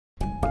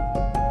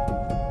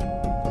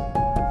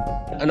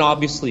and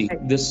obviously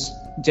this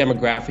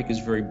demographic is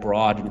very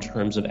broad in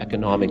terms of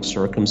economic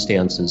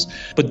circumstances.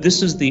 But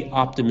this is the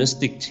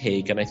optimistic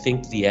take, and I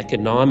think the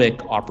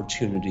economic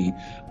opportunity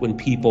when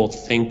people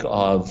think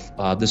of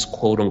this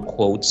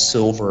quote-unquote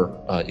silver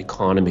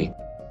economy.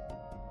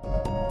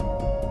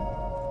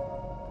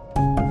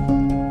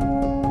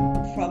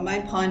 From my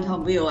point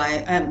of view,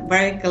 I am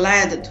very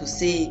glad to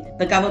see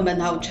the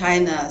government of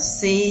China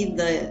see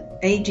the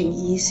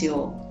aging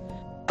issue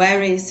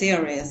very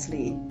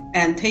seriously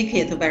and take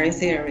it very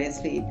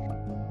seriously.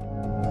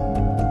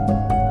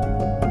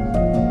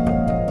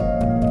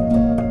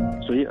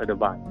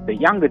 Advice. The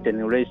younger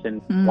generation,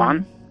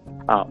 one,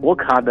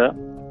 work harder,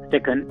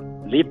 second,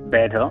 live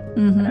better,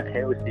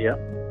 healthier,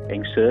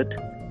 and third,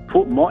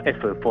 put more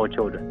effort for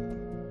children.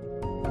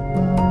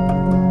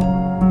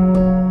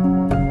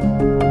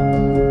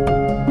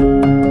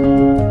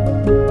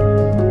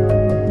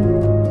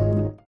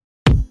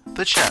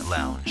 The Chat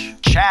Lounge.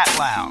 Chat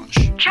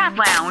Lounge. Chat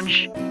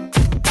Lounge.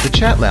 The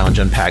Chat Lounge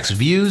unpacks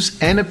views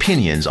and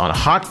opinions on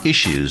hot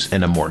issues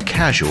in a more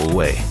casual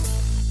way.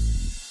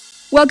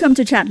 Welcome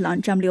to Chat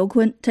Lounge. I'm Liu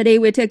Kun. Today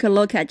we take a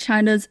look at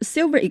China's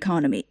silver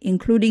economy,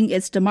 including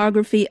its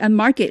demography and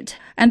market,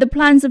 and the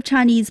plans of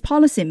Chinese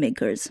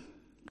policymakers.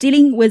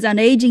 Dealing with an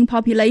aging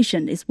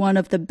population is one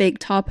of the big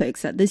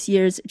topics at this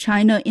year's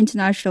China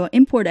International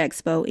Import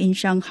Expo in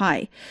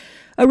Shanghai.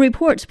 A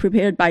report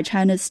prepared by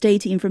China's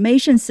State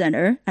Information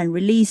Center and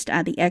released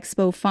at the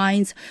expo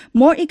finds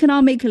more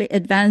economically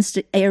advanced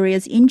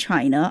areas in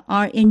China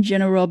are in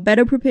general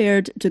better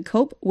prepared to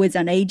cope with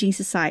an aging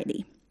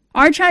society.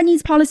 Are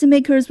Chinese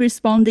policymakers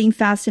responding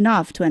fast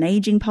enough to an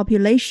aging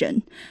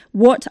population?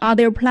 What are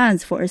their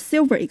plans for a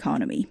silver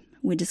economy?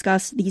 We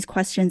discuss these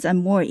questions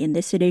and more in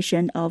this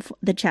edition of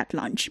the Chat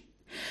Lounge.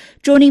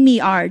 Joining me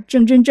are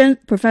Zheng Zhenzhen,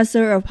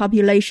 Professor of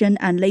Population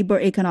and Labor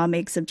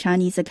Economics of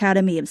Chinese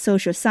Academy of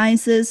Social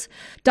Sciences,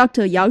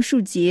 Dr. Yao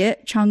Shujie,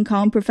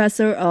 Chongqing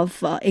Professor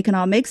of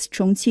Economics,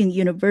 Chongqing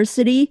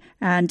University,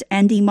 and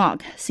Andy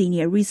Mok,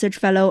 Senior Research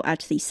Fellow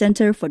at the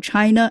Center for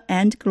China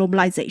and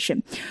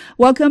Globalization.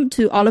 Welcome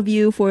to all of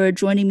you for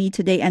joining me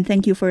today, and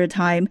thank you for your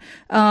time.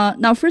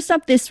 Now, first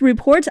up, this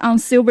report on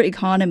silver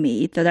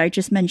economy that I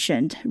just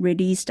mentioned,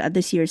 released at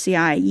this year's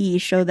CIE,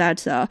 show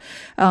that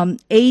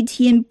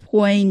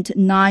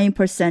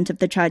 18.9% of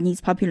the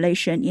Chinese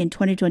population in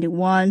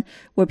 2021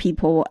 were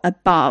people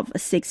above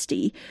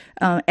 60.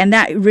 And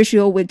that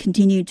ratio will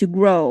continue to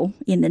grow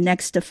in the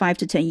next 5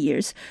 to 10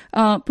 years.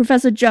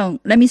 Professor Zheng,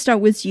 let me start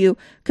with you.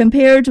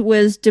 Compared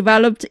with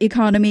developed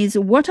economies,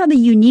 what are the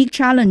unique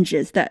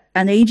challenges that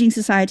an aging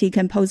society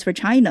can pose for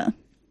China?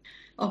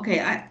 Okay,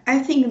 I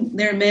think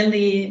there are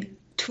mainly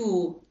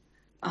two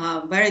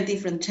very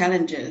different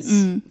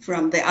challenges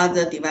from the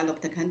other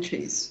developed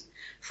countries.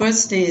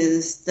 First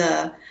is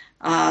the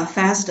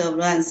fast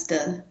advanced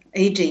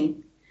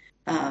aging,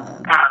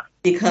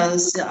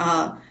 because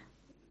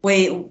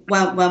when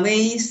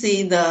we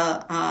see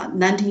the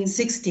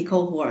 1960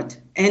 cohort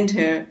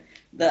enter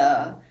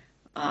the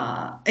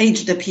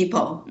aged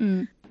people,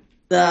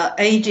 the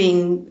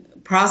aging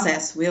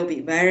process will be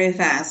very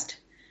fast.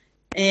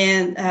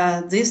 And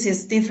this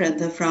is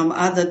different from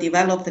other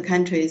developed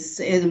countries.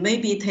 It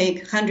maybe take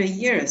 100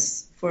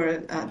 years for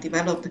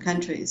developed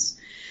countries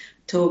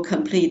to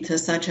complete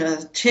such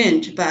a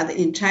change, but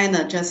in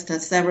China, just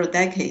several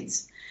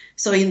decades.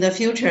 So in the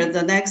future,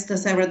 the next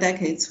several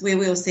decades, we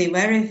will see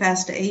very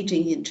fast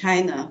aging in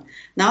China,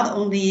 not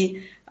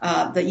only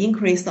the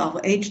increase of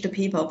aged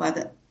people, but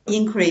the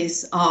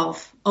increase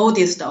of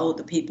oldest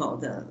old people,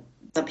 the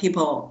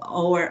people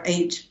over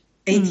age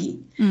 80.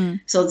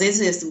 So this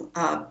is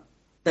the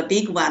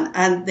big one.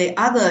 And the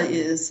other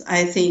is,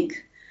 I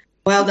think,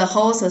 well, the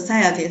whole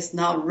society is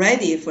not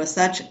ready for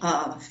such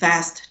a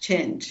fast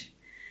change.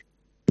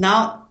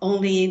 Not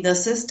only the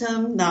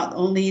system, not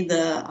only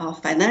the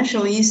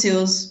financial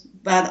issues,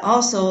 but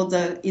also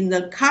in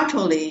the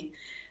culturally,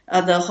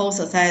 the whole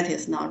society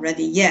is not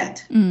ready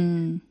yet.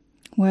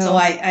 Well, so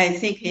I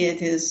think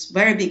it is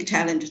very big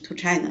challenge to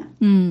China.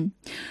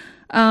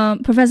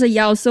 Professor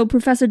Yao, so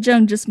Professor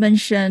Zheng just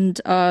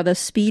mentioned the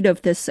speed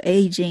of this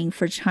aging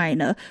for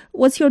China.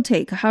 What's your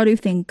take? How do you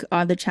think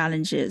are the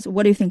challenges?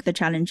 What do you think the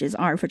challenges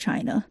are for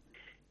China?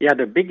 Yeah,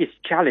 the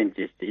biggest challenge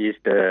is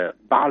the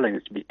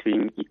balance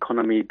between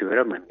economic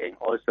development and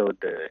also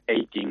the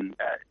aging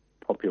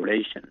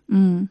population.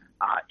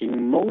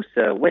 In most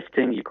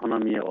Western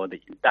economy or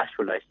the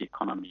industrialized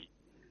economy,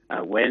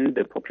 when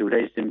the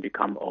population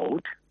become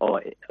old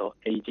or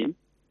aging,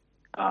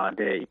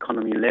 the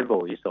economy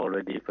level is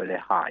already very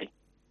high.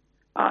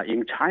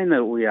 In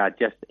China, we are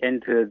just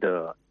enter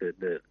the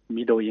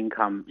middle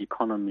income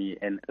economy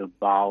and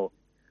about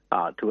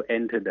to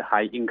enter the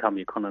high income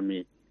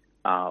economy.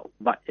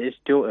 But it's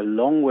still a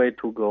long way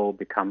to go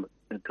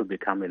to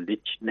become a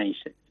rich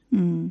nation.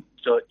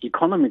 So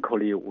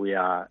economically, we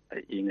are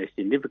in a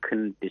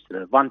significant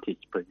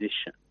disadvantaged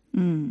position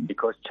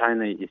because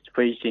China is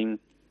facing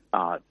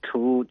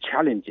two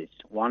challenges.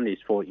 One is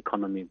for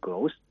economic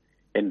growth,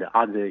 and the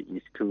other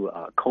is to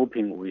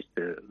coping with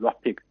the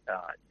rapid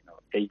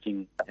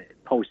aging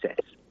process.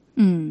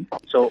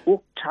 So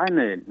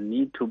China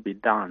need to be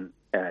done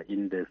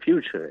in the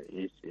future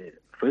is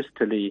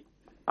firstly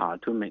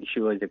to make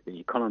sure that the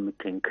economy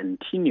can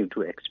continue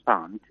to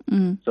expand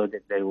so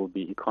that there will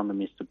be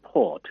economic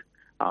support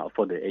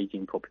for the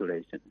aging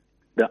population.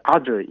 The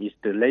other is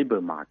the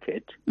labor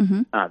market,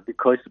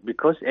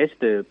 because as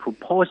the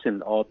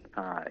proportion of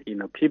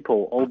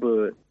people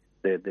over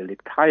the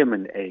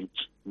retirement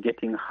age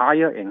getting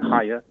higher and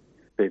higher,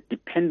 the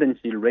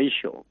dependency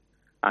ratio,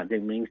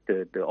 that means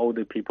the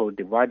older people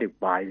divided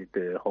by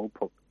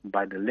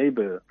by the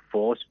labor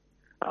force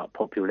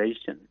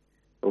population,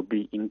 will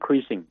be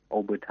increasing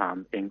over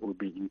time and will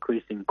be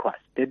increasing quite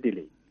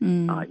steadily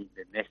in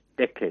the next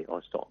decade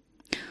or so.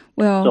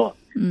 Well,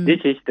 this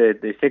is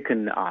the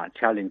second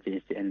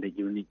challenges and the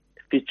unique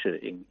feature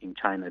in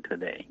China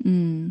today.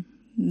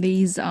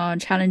 These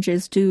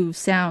challenges do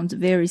sound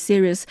very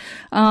serious.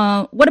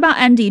 What about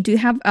Andy? Do you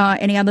have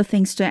any other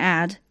things to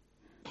add?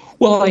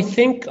 Well, I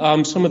think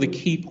some of the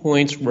key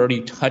points were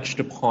already touched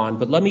upon,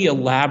 but let me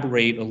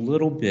elaborate a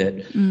little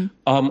bit.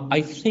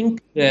 I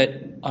think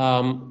that,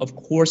 of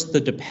course, the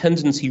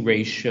dependency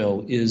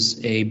ratio is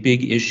a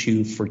big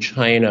issue for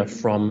China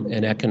from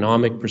an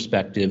economic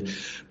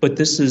perspective, but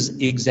this is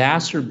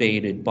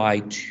exacerbated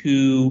by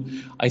two,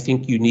 I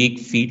think, unique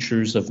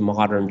features of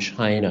modern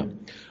China.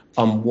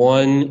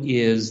 One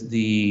is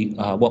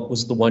what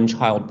was the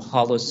one-child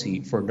policy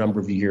for a number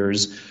of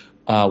years,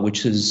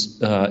 which is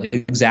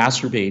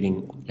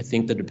exacerbating, I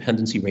think, the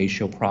dependency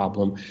ratio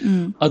problem.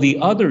 The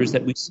other is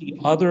that we see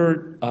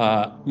other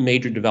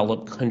major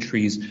developed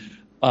countries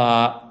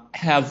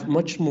have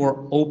much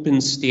more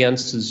open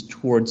stances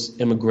towards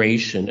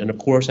immigration. And of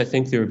course, I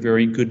think there are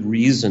very good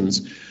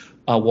reasons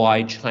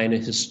why China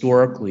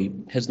historically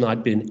has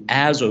not been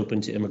as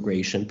open to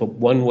immigration. But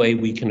one way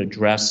we can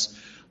address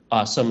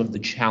some of the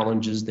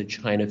challenges that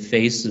China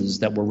faces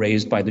that were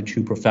raised by the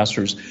two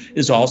professors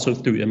is also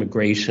through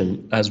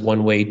immigration as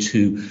one way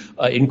to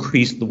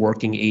increase the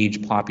working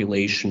age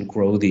population,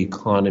 grow the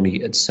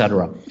economy,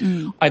 etc.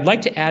 I'd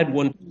like to add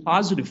one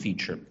positive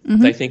feature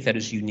that I think that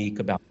is unique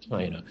about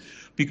China,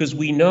 because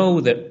we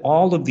know that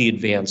all of the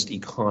advanced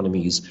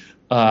economies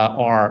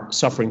are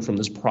suffering from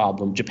this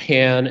problem.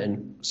 Japan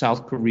and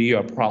South Korea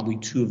are probably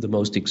two of the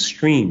most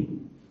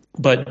extreme.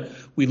 But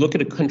we look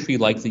at a country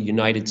like the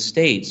United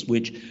States,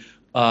 which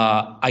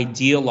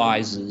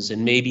idealizes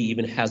and maybe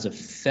even has a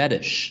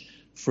fetish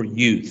for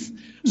youth.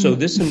 So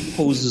this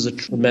imposes a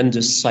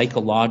tremendous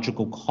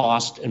psychological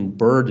cost and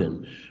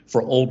burden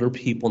for older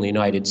people in the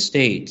United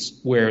States,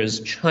 whereas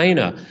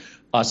China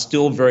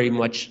still very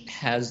much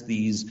has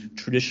these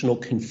traditional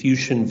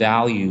Confucian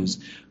values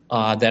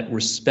that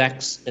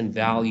respects and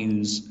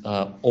values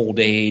old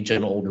age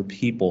and older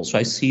people. So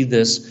I see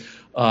this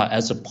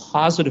as a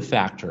positive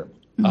factor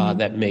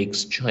that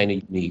makes China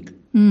unique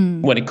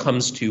when it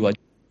comes to an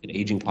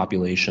aging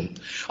population.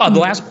 The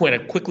last point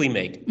I'd quickly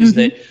make is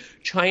that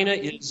China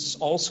is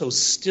also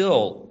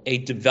still a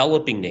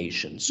developing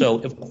nation. So,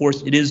 of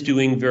course, it is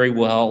doing very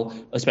well,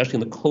 especially in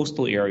the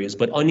coastal areas,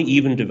 but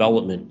uneven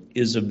development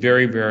is a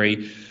very,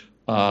 very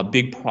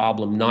big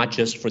problem, not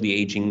just for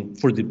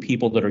the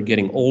people that are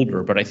getting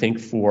older, but I think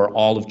for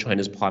all of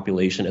China's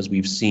population, as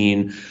we've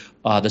seen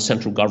the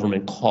central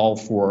government call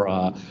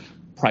for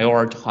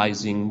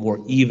prioritizing more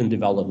even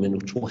development,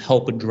 which will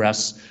help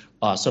address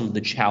some of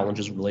the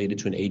challenges related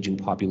to an aging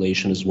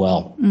population as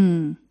well.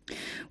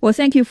 Well,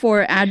 thank you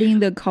for adding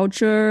the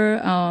culture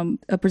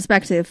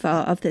perspective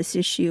of this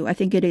issue. I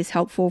think it is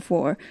helpful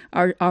for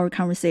our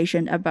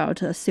conversation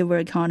about a silver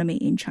economy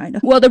in China.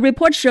 Well, the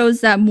report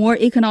shows that more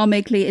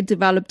economically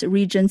developed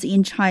regions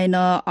in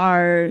China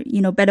are,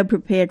 better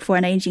prepared for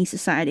an aging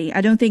society.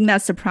 I don't think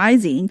that's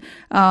surprising.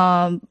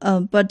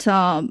 But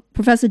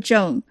Professor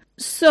Zheng,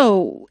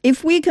 so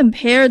if we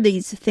compare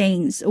these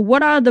things,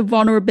 what are the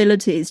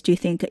vulnerabilities, do you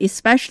think,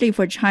 especially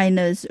for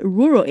China's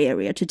rural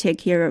area to take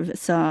care of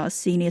its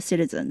senior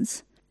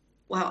citizens?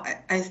 Well,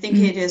 I think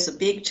it is a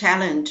big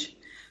challenge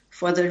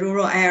for the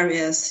rural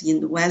areas in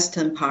the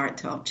western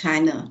part of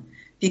China,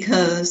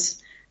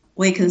 because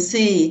we can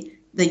see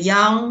the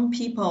young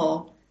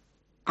people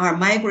are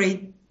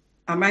migrating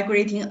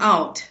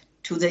out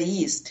to the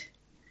east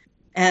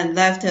and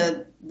left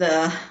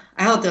the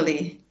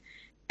elderly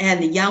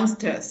and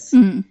youngsters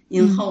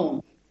in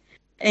home.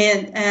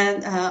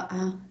 And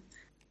on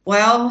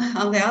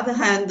the other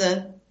hand,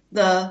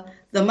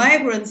 the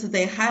migrants,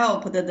 they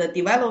help the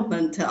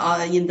development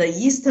in the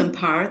eastern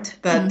part,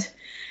 but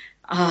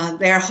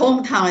their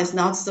hometown is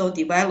not so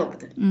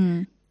developed.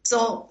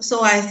 So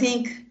I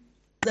think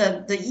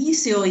the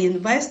issue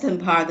in western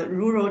part,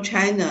 rural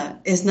China,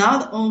 is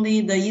not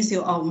only the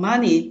issue of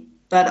money,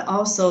 but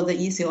also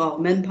the issue of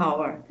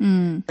manpower,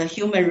 the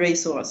human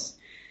resource.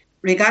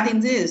 Regarding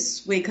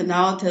this, we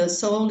cannot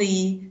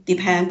solely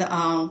depend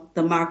on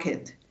the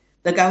market.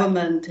 The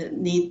government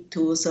needs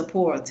to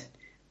support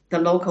the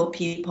local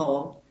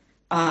people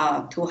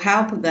to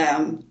help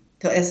them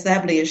to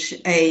establish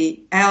a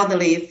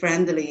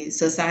elderly-friendly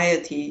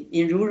society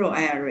in rural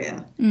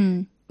area.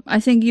 I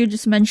think you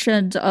just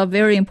mentioned a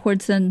very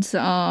important,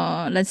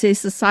 let's say,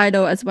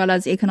 societal as well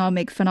as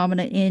economic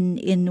phenomenon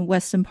in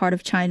western part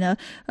of China.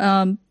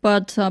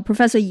 But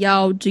Professor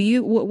Yao,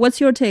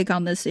 what's your take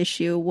on this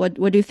issue? What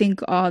do you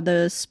think are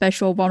the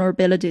special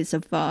vulnerabilities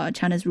of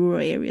China's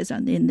rural areas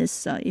in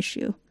this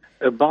issue?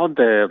 About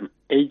the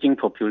aging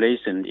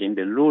population in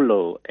the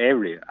rural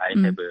area, I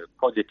have a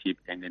positive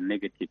and a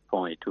negative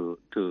point to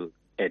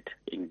add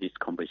in this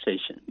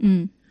conversation.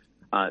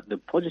 The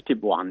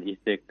positive one is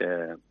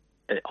that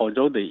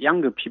although the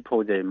younger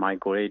people, they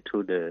migrate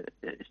to the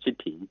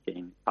cities,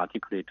 and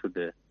particularly to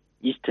the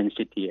eastern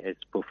city, as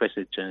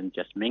Professor Zheng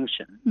just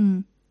mentioned,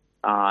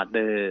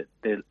 the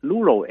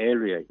rural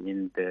area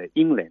in the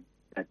inland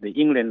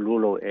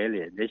rural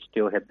area, they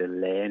still have the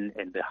land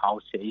and the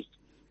houses.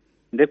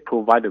 They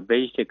provide a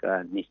basic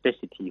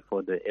necessity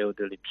for the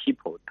elderly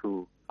people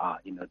to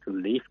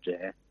live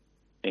there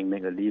and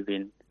make a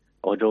living.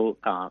 Although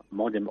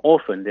more than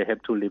often they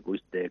have to live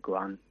with their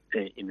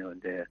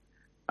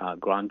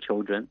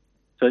grandchildren.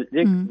 So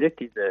that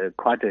is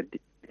quite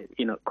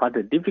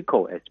a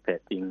difficult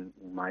aspect in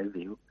my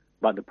view.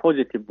 But the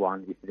positive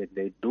one is that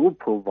they do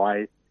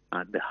provide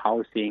the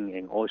housing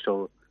and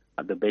also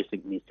the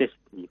basic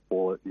necessity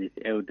for these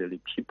elderly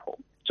people.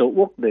 So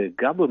what the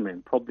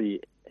government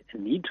probably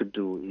need to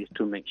do is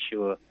to make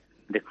sure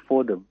that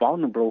for the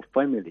vulnerable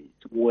families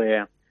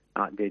where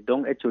they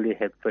don't actually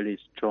have very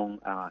strong,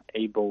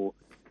 able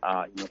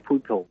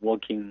people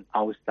working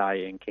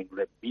outside and can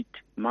remit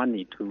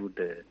money to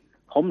the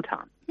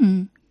hometown.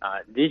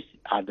 These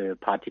are the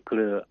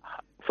particular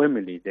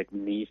families that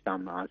need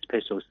some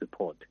special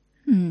support.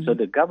 So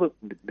the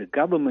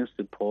government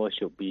support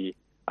should be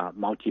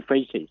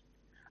multifaceted.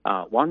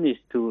 One is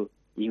to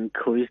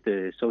increase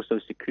the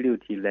social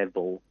security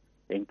level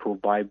and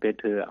provide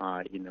better,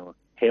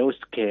 health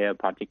care,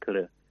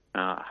 particular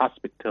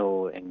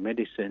hospital and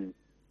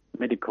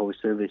medical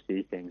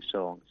services and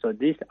so on. So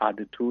these are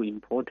the two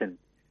important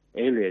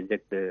areas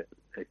that the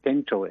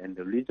central and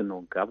the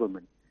regional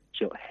government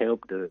should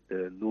help the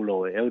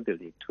rural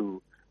elderly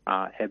to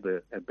have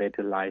a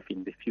better life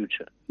in the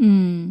future.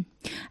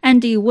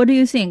 Andy, what do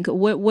you think?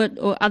 What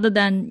other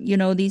than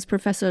these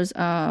professors,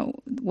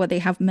 what they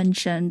have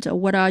mentioned,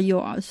 what are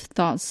your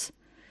thoughts?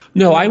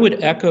 No, I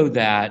would echo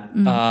that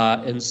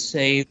and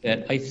say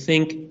that I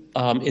think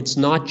it's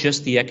not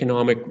just the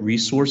economic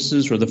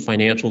resources or the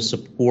financial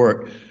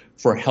support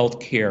for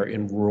healthcare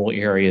in rural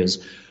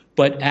areas,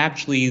 but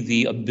actually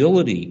the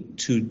ability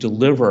to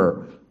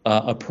deliver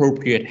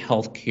appropriate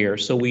healthcare.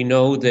 So we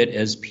know that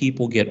as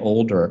people get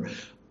older,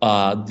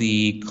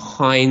 the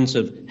kinds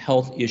of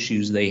health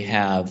issues they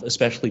have,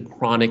 especially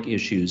chronic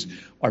issues,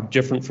 are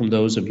different from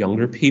those of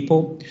younger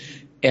people.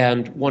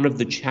 And one of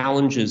the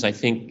challenges, I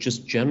think,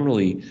 just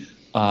generally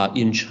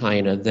in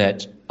China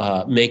that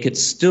make it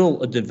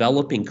still a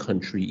developing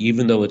country,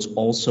 even though it's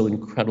also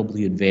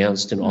incredibly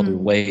advanced in other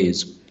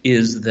ways,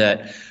 is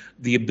that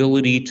the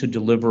ability to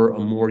deliver a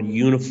more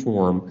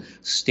uniform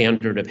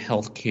standard of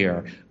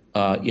healthcare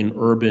in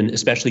urban,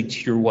 especially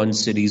tier 1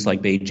 cities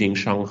like Beijing,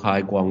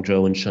 Shanghai,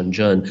 Guangzhou, and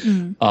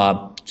Shenzhen,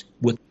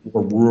 with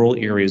more rural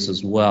areas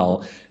as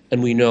well.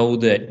 And we know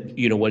that,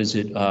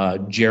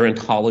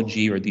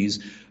 gerontology or these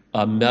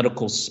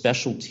medical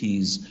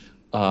specialties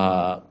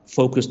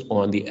focused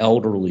on the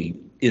elderly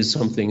is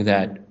something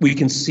that we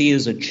can see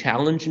as a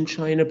challenge in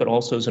China, but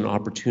also as an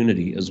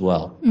opportunity as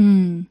well.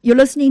 You're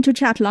listening to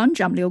Chat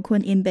Lounge. I'm Liu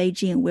Kun in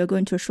Beijing. We're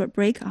going to a short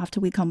break. After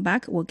we come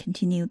back, we'll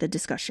continue the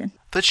discussion.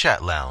 The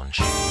Chat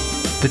Lounge.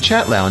 The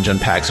Chat Lounge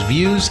unpacks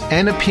views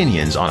and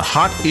opinions on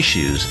hot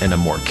issues in a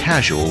more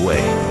casual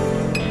way.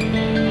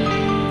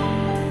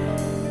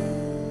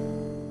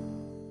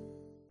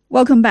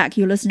 Welcome back.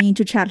 You're listening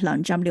to Chat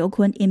Lounge. I'm Liu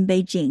Kun in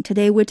Beijing.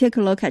 Today, we take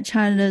a look at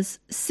China's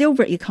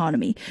silver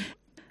economy.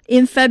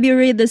 In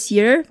February this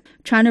year,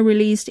 China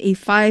released a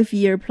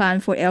 5-year plan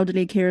for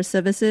elderly care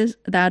services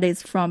that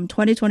is from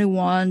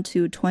 2021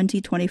 to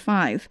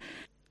 2025.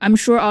 I'm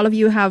sure all of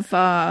you have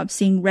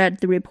read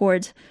the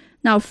report.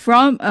 Now,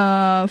 from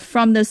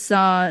this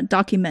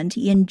document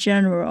in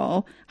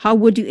general, how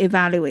would you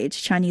evaluate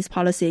Chinese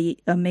policy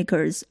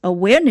makers'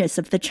 awareness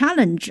of the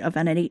challenge of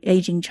an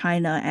aging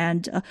China,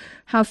 and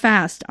how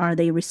fast are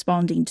they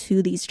responding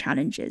to these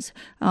challenges?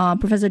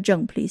 Professor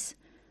Zheng, please.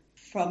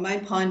 From my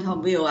point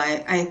of view,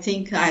 I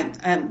think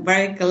I'm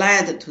very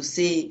glad to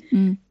see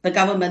the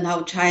government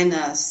of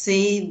China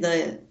see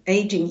the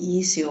aging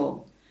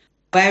issue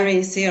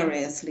very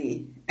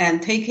seriously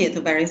and take it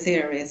very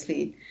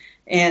seriously.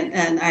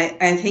 And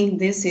I think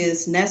this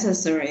is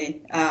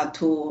necessary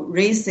to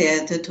raise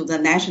it to the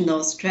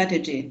national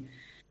strategy.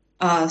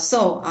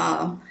 So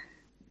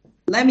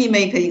let me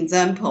make an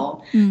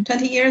example.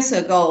 20 years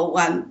ago,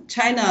 when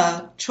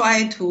China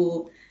tried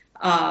to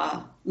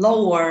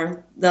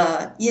lower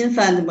the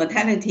infant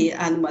mortality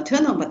and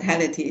maternal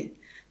mortality,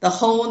 the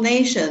whole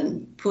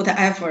nation put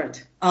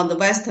effort on the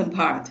western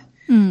part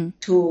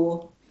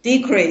to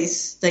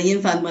decrease the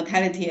infant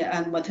mortality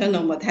and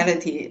maternal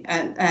mortality.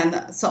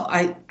 And so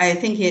I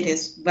think it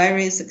is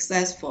very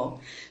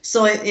successful.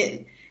 So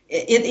it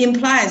it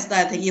implies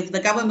that if the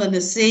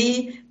government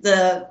see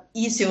the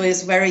issue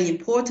is very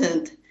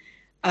important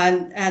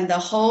and the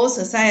whole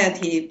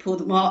society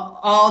put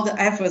all the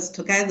efforts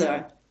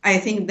together, I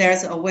think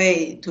there's a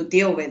way to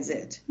deal with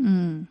it.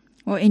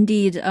 Well,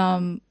 indeed,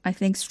 I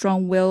think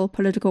strong will,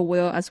 political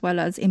will, as well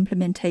as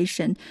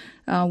implementation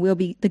will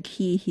be the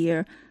key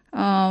here.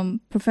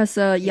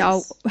 Professor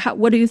Yao,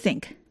 what do you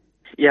think?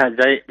 Yeah,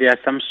 there are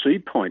some 3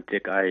 points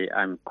that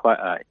I'm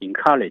quite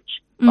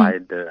encouraged by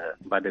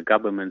the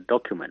government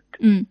document.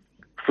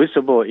 First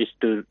of all, is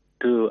to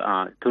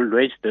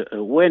raise the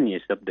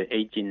awareness of the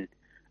aging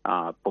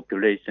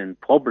population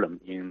problem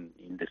in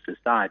the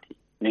society.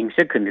 And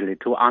secondly,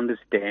 to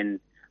understand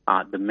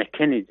the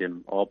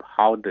mechanism of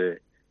how the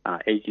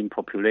aging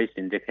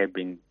population that have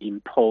been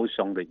imposed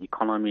on the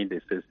economy,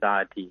 the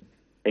society,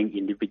 and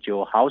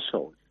individual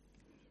households.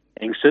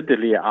 And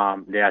certainly,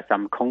 there are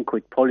some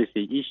concrete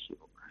policy issues,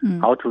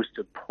 how to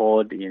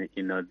support,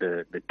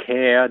 the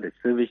care, the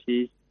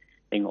services,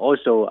 and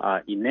also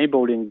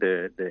enabling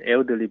the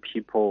elderly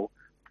people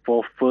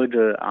for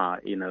further,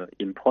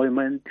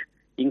 employment,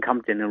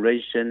 income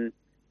generation,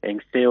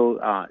 and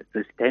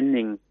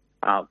self-sustaining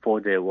for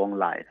their own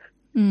life.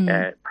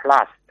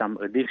 Plus some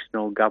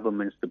additional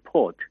government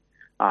support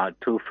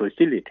to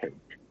facilitate,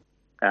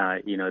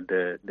 and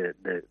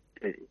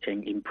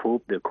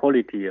improve the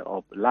quality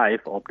of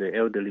life of the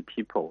elderly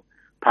people,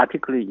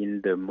 particularly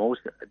in the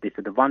most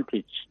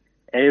disadvantaged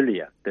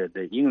area,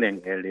 the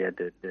inland area,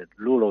 the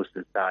rural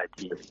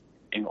society,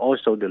 and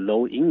also the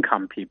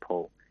low-income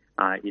people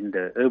in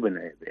the urban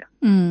area.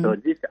 So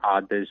these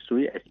are the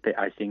 3 aspects.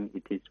 I think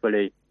it is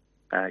very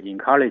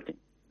encouraging.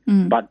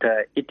 But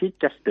it is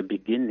just the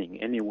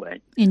beginning anyway.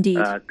 Indeed.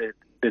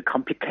 The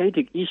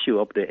complicated issue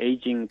of the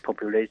aging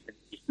population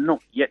is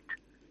not yet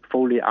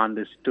fully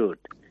understood.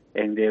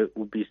 And there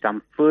will be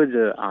some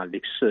further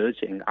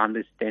research and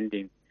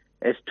understanding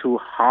as to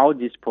how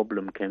this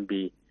problem can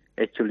be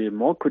actually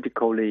more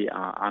critically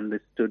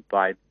understood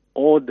by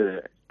all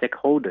the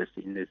stakeholders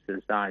in the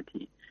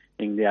society.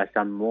 And there are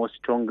some more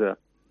stronger,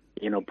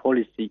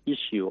 policy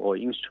issue or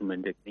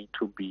instrument that need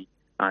to be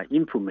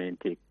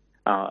implemented,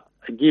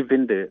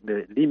 given the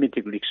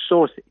limited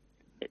resources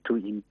to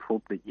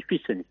improve the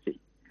efficiency.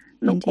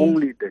 Not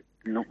only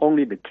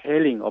the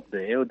caring of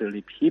the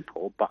elderly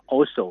people, but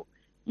also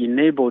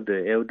enable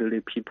the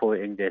elderly people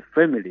and their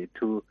family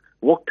to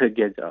work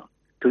together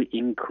to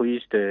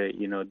increase the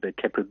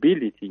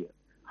capability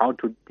how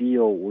to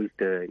deal with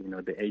the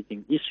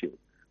aging issue,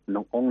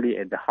 not only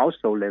at the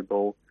household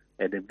level,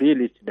 at the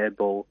village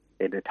level,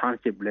 at the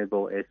township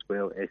level, as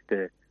well as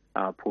the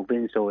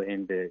provincial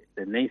and the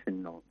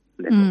national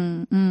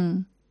level.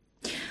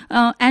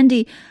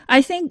 Andy,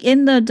 I think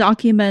in the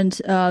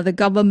document, the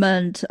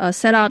government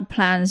set out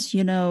plans,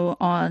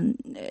 on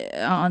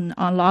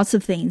lots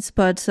of things.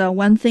 But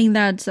one thing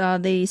that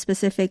they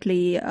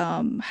specifically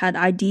had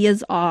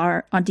ideas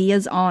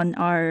on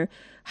are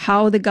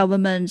how the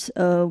government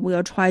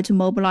will try to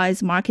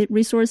mobilize market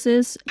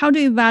resources. How do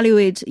you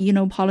evaluate,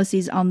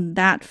 policies on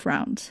that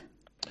front?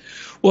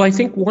 Well, I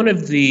think one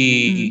of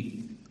the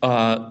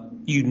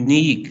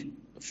unique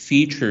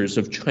features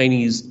of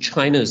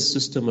China's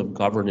system of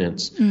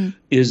governance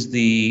is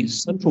the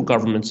central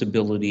government's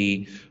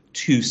ability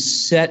to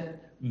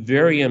set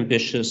very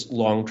ambitious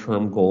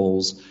long-term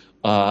goals,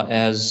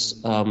 as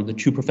the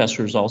 2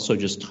 professors also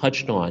just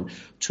touched on,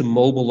 to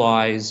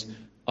mobilize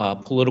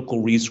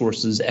political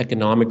resources,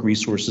 economic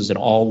resources at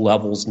all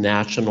levels,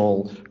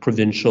 national,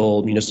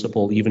 provincial,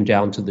 municipal, even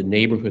down to the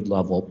neighborhood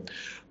level.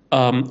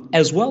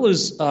 As well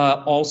as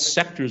all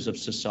sectors of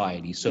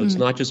society. So it's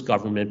not just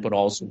government, but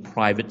also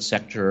private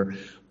sector,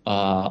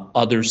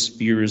 other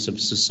spheres of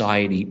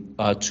society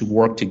to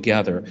work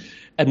together.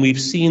 And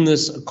we've seen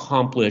this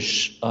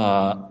accomplish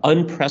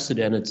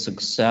unprecedented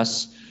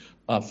success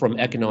from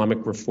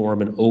economic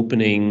reform and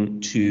opening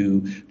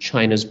to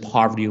China's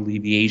poverty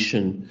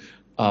alleviation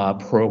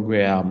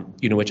program,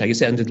 which I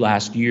guess ended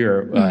last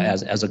year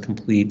as a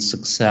complete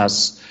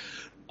success.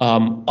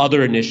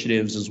 Other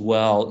initiatives as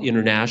well,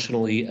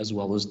 internationally as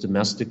well as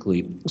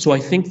domestically. So I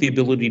think the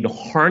ability to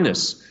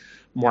harness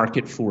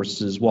market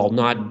forces while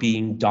not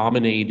being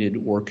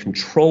dominated or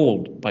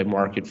controlled by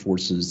market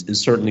forces is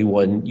certainly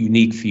one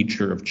unique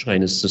feature of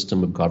China's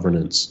system of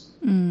governance.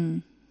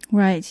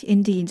 Right,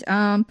 indeed.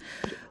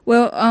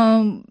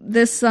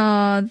 This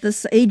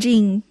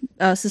aging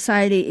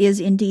society is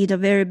indeed a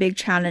very big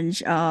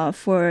challenge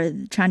for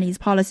Chinese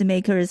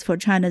policymakers, for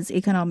China's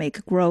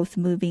economic growth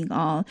moving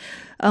on.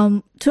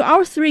 To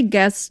our 3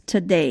 guests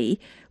today,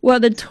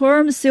 the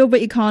term silver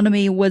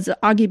economy was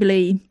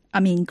arguably,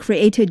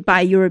 created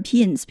by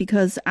Europeans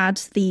because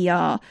at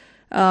the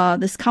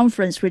this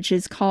conference, which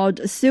is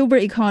called Silver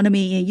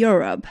Economy in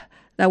Europe,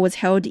 that was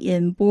held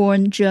in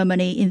Bonn,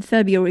 Germany in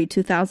February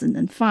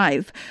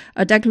 2005.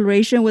 A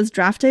declaration was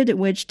drafted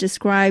which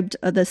described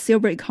the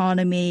silver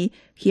economy,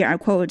 here I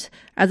quote,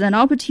 as an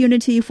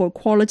opportunity for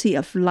quality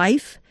of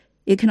life,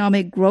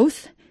 economic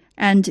growth,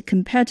 and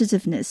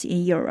competitiveness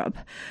in Europe.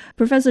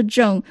 Professor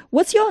Zheng,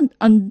 what's your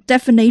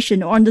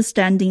definition or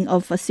understanding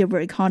of a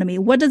silver economy?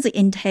 What does it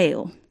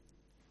entail?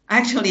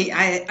 Actually,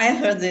 I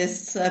heard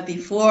this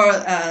before.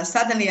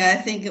 Suddenly, I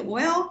think,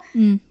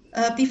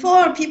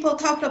 before people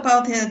talked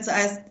about it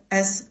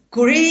as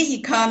grey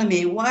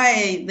economy,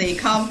 why they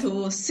come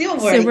to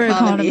silver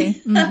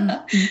economy?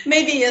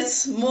 Maybe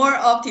it's more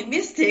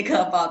optimistic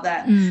about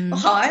that.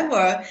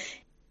 However,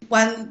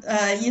 when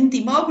in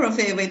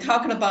demography, we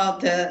talked about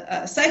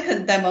the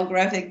second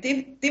demographic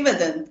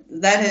dividend,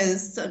 that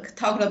is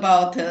talking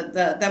about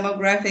the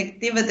demographic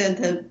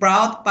dividend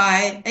brought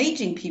by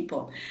aging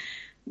people.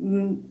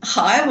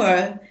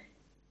 However,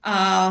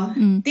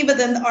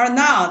 dividend or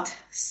not,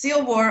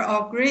 silver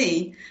or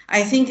gray,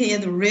 I think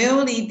it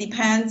really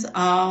depends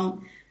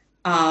on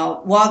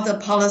what the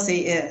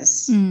policy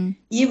is.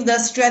 If the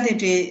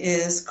strategy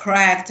is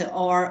correct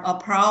or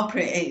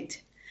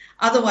appropriate.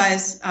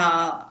 Otherwise,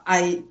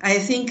 I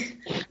think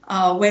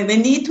we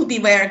need to be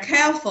very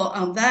careful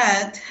on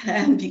that,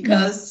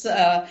 because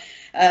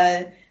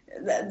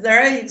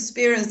there are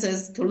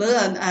experiences to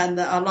learn and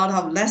a lot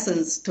of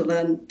lessons to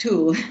learn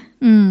too.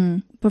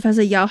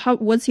 Professor Yao,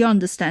 what's your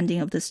understanding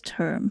of this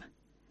term?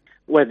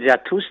 Well, there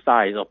are two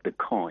sides of the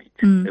coin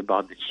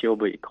about the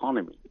silver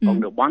economy.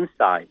 On the one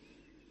side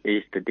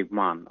is the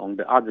demand. On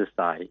the other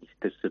side is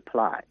the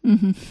supply.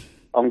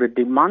 On the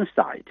demand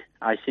side,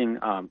 I think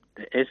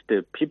as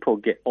the people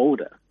get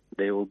older,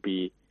 there will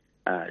be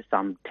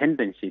some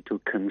tendency to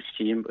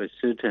consume a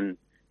certain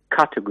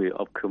category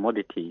of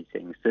commodities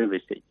and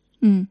services.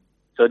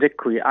 So that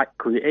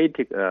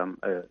created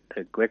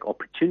a great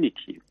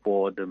opportunity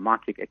for the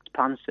market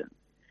expansion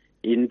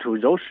into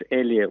those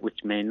areas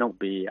which may not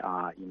be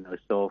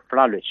so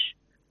flourish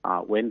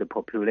when the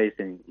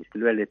population is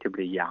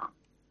relatively young.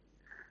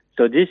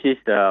 So this is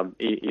the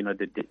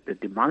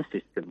demand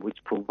system which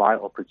provide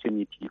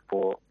opportunity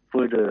for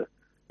further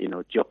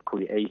job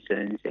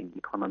creations and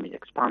economic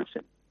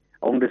expansion.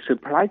 On the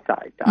supply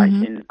side, I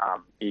think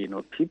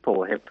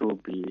people have to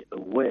be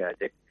aware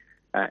that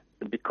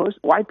because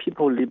why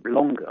people live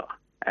longer,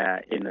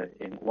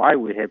 and why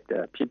we have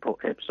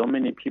so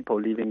many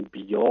people living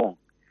beyond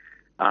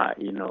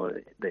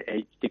the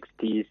age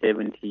 60,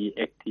 70,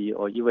 80,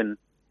 or even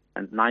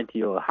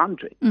 90 or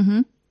 100.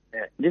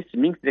 This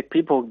means that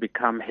people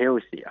become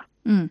healthier,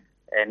 and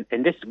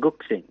that's good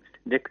things.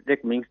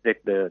 That means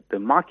that the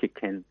market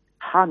can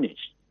harness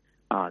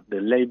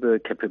the labor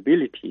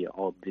capability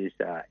of this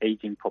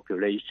aging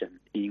population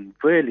in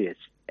various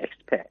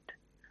aspects.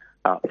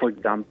 For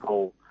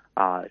example,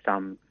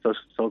 some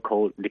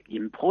so-called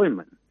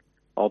employment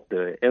of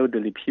the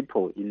elderly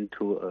people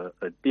into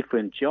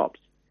different jobs.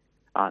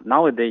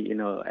 Nowadays,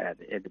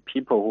 the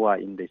people who are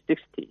in the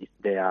 60s,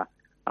 they are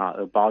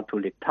about to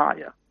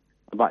retire.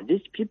 But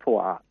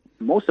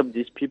most of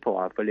these people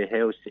are very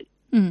healthy,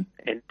 and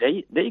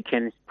they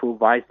can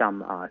provide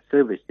some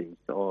services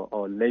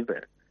or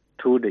labor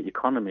to the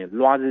economy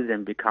rather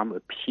than become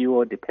a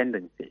pure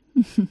dependency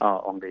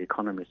on the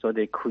economy. So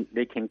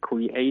they can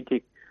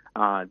create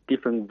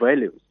different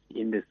values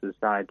in the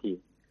society.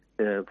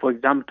 For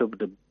example,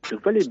 the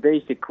very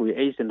basic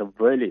creation of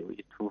value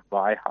is to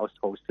provide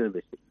household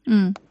services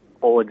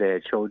for their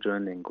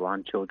children and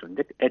grandchildren.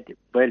 That add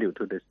value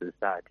to the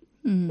society.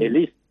 At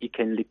least it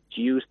can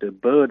reduce the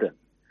burden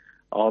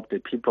of the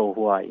people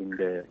who are in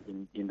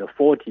the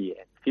 40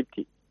 and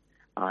 50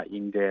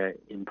 in their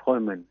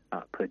employment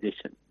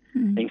position.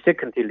 And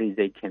secondly,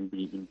 they can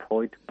be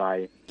employed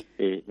by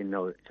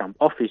some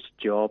office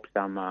job,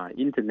 some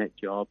internet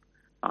job,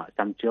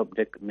 some job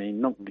that may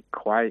not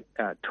require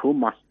too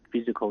much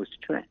physical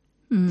strength.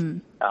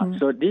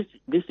 So this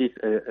is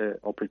an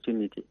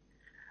opportunity.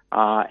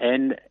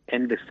 And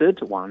the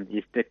third one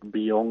is that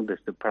beyond the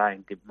supply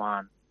and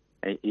demand,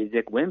 is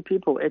that when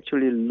people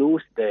actually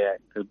lose their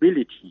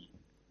ability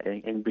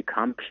and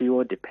become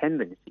pure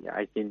dependency,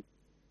 I think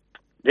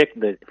that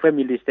the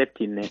family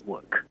safety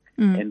network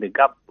and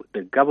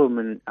the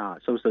government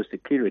social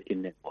security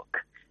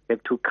network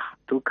have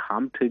to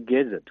come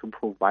together to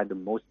provide the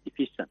most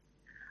efficient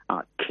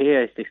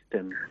care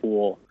system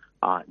for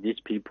these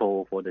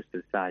people, for the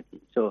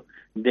society. So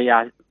they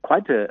are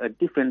quite a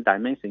different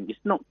dimension. It's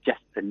not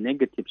just a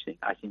negative thing.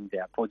 I think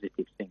there are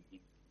positive things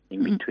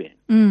in between.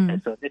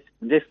 And so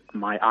that's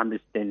my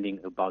understanding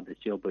about the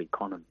silver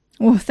economy.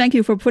 Well, thank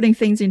you for putting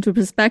things into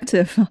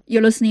perspective.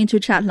 You're listening to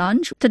Chat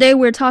Lounge. Today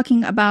we're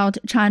talking about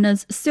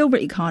China's silver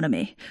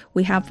economy.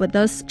 We have with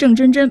us Zheng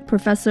Zhenzhen,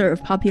 Professor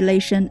of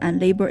Population and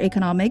Labor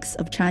Economics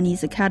of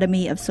Chinese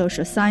Academy of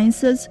Social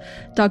Sciences,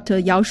 Dr.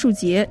 Yao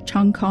Shujie,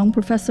 Chongqing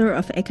Professor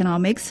of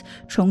Economics,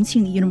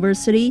 Chongqing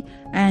University,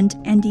 and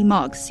Andy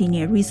Mogg,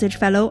 Senior Research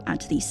Fellow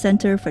at the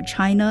Center for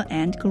China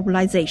and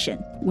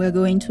Globalization. We're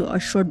going to a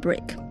short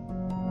break.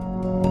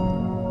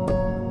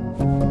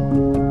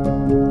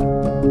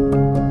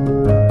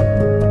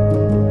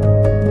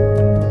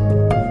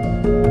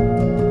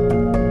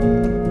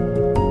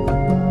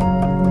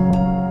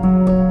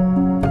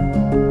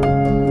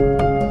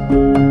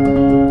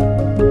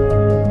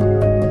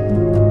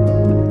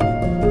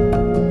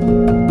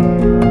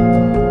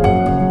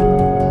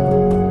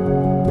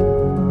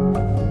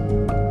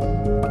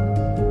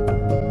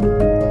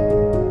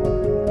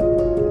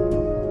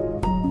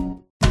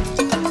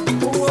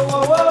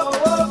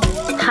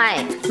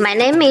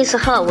 name is He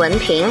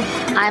Wenping.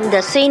 I'm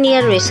the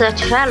Senior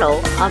Research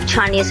Fellow of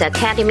Chinese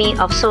Academy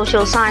of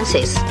Social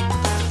Sciences.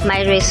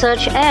 My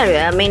research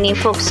area mainly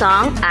focuses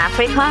on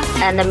Africa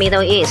and the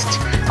Middle East,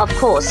 of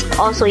course,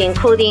 also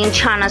including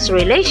China's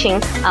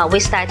relation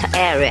with that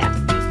area.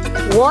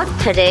 World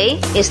today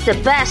is the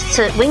best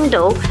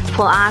window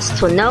for us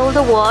to know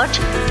the world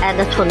and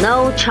to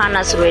know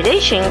China's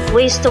relation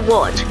with the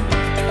world.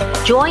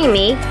 Join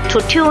me to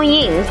tune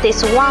in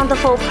this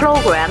wonderful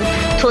program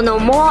to know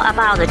more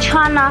about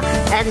China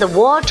and the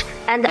world,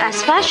 and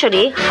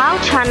especially how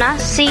China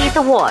sees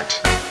the world.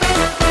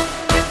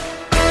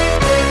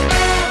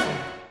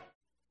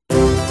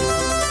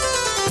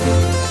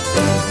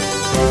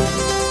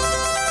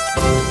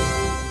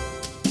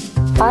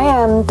 I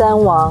am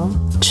Dan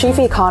Wang, Chief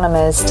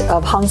Economist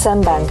of Hang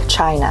Seng Bank,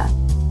 China.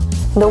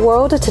 The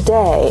World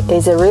Today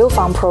is a real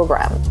fun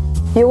program.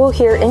 You will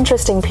hear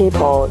interesting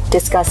people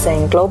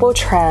discussing global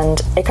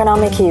trend,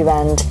 economic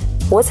event,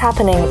 what's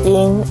happening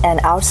in and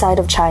outside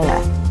of China.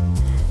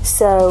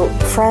 So,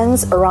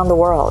 friends around the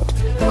world,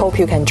 hope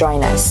you can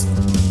join us.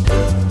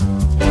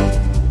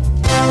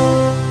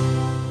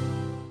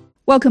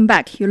 Welcome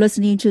back. You're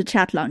listening to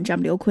Chat Lounge.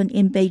 I'm Liu Kun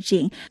in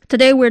Beijing.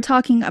 Today we're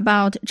talking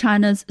about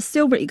China's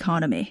silver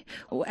economy.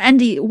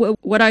 Andy,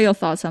 what are your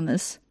thoughts on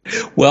this?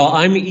 Well,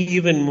 I'm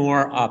even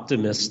more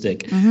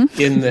optimistic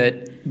in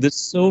that the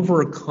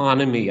silver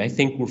economy, I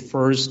think,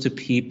 refers to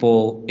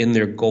people in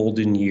their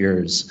golden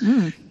years.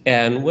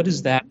 And what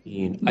does that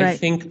mean? Right. I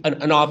think,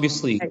 and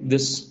obviously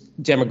this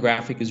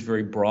demographic is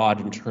very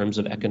broad in terms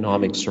of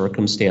economic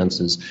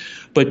circumstances,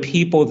 but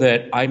people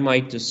that I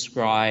might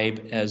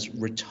describe as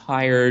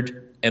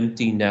retired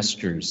empty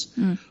nesters.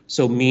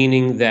 So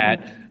meaning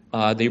that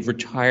they've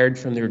retired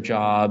from their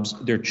jobs,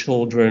 their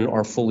children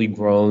are fully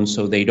grown,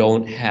 so they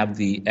don't have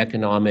the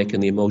economic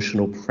and the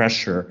emotional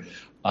pressure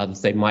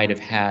that they might have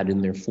had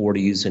in their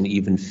 40s and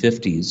even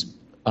 50s.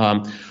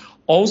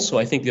 Also,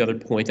 I think the other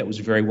point that was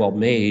very well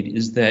made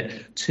is that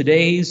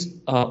today's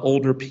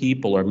older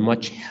people are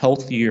much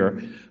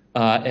healthier,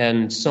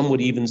 and some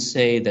would even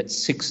say that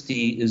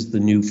 60 is the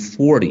new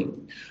 40.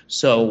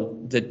 So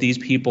that these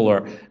people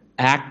are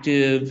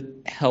active,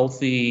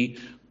 healthy,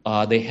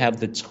 they have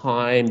the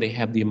time, they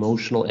have the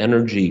emotional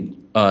energy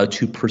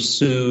to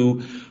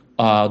pursue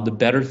the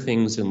better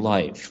things in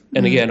life.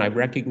 And again, I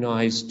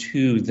recognize,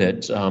 too,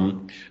 that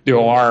there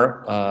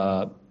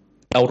are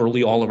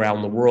elderly all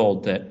around the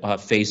world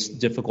that face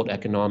difficult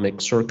economic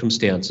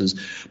circumstances.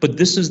 But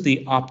this is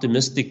the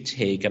optimistic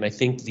take, and I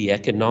think the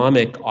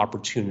economic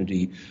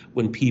opportunity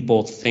when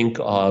people think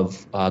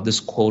of this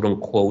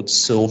quote-unquote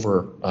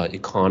silver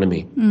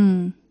economy.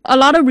 A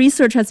lot of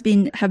research have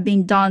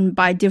been done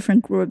by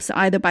different groups,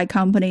 either by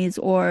companies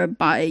or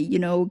by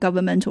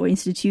governmental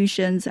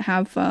institutions,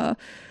 have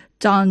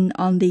done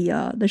on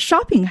the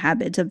shopping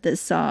habit of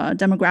this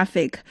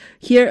demographic.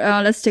 Here,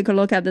 let's take a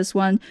look at this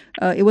one.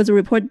 It was a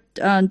report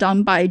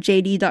done by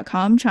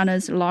JD.com,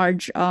 China's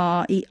large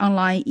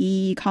online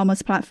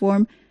e-commerce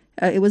platform.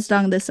 It was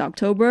done this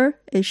October.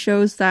 It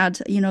shows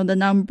that, the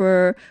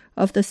number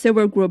of the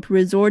silver group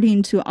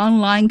resorting to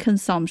online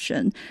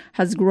consumption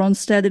has grown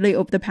steadily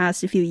over the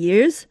past few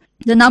years.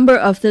 The number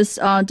of this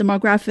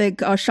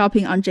demographic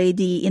shopping on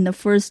JD in the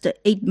first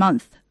 8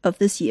 months of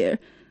this year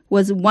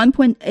was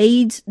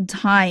 1.8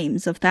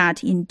 times of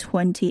that in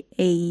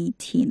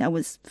 2018. That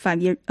was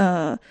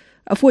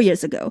 4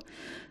 years ago.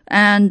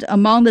 And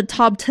among the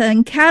top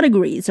 10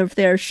 categories of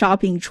their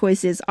shopping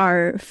choices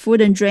are food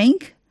and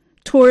drink,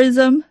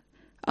 tourism,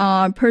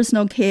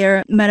 personal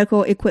care,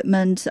 medical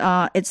equipment,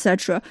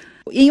 etc.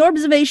 In your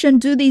observation,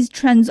 do these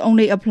trends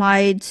only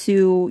apply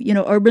to,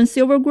 urban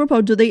silver group,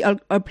 or do they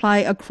apply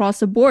across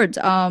the board?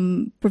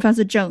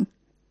 Professor Zheng.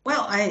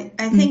 Well, I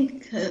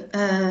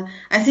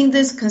think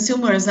these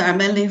consumers are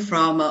mainly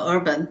from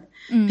urban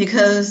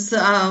because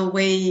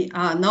we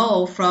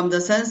know from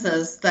the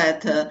census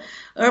that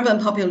urban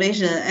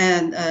population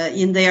and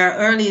in their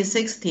early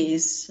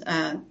 60s,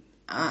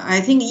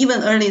 I think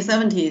even early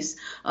 70s,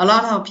 a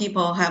lot of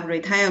people have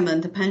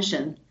retirement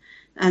pension.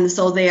 And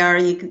so they are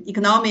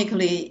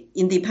economically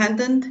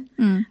independent,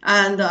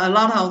 and a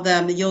lot of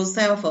them use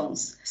cell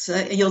phones,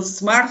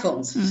 use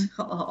smartphones.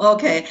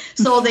 Okay,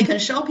 so they can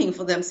shopping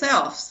for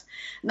themselves.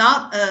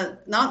 Not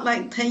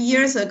like 10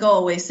 years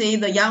ago, we see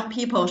the young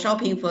people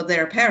shopping for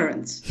their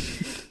parents,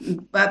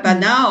 but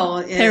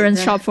now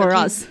parents shop for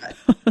us.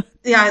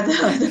 Yeah,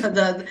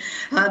 the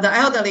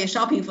elderly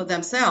shopping for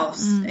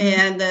themselves,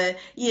 and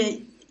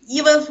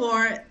even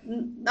for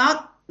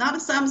not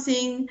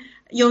something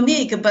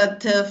unique,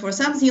 but for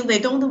something they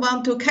don't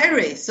want to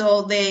carry,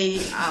 so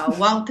they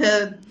want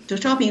to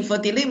shopping for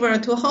deliver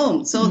to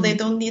home, so they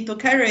don't need to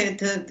carry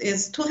it.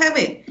 It's too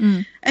heavy.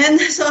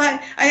 And so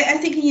I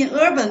think in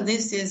urban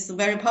this is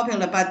very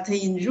popular, but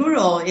in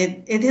rural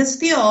it is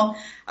still.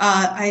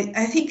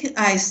 I think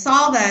I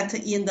saw that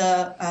in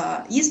the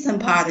eastern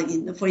part,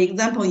 for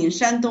example, in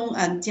Shandong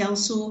and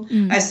Jiangsu,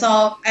 I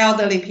saw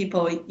elderly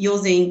people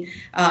using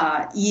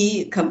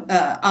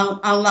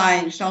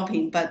online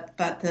shopping, but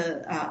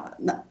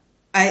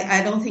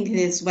I don't think it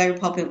is very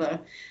popular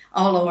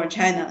all over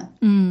China.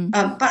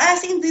 But I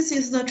think this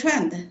is the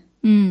trend.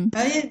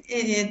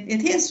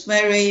 It is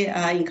very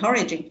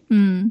encouraging.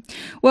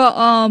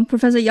 Well,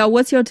 Professor Yao,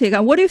 what's your take?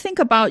 What do you think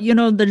about,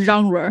 the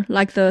genre,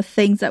 like the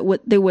things that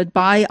they would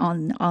buy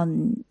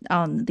on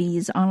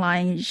these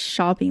online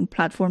shopping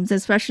platforms,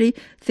 especially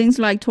things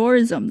like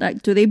tourism?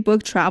 Like, do they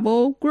book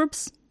travel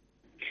groups?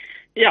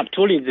 Yeah,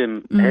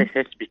 tourism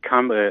has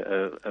become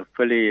a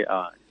fairly,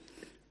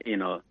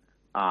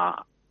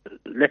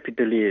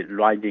 rapidly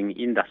rising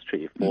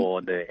industry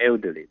for the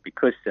elderly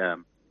because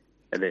the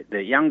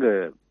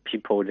younger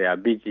people, they are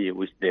busy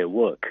with their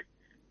work.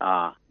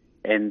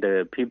 And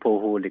the people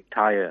who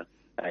retire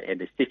at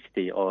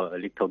 60 or a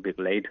little bit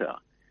later,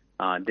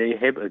 they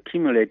have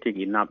accumulated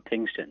enough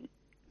pension.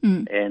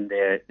 And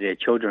their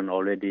children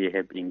already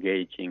have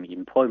engaged in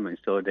employment.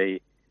 So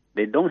they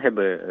don't have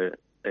a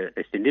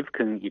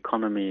significant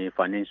economy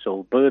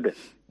financial burden.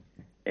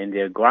 And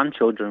their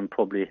grandchildren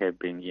probably have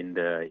been in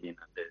the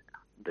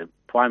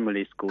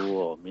primary school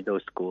or middle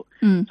school.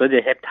 So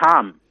they have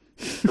time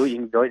to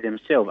enjoy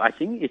themselves. I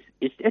think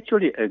it's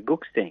actually a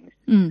good thing.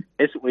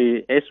 As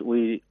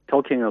we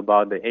talking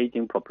about the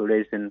aging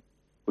population,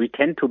 we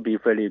tend to be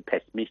very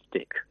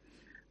pessimistic.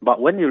 But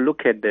when you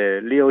look at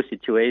the real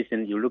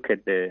situation, you look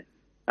at the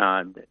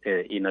elder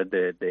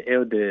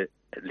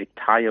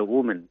retired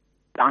woman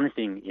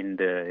dancing in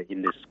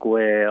the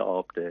square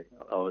of the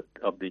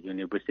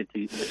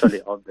university,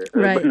 of the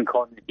urban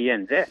corner here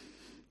and there.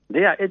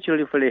 They are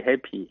actually very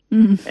happy,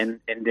 and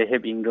they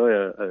have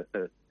enjoyed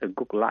a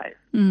good life.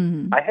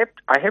 I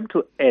have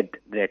to add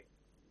that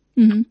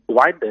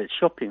why the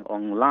shopping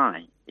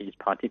online is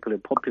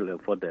particularly popular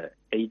for the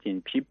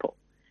aging people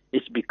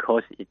is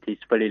because it is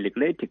very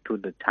related to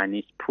the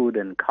Chinese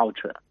prudent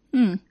culture.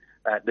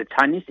 The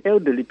Chinese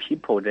elderly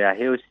people, they are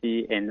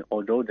healthy, and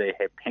although they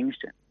have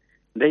pension,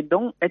 they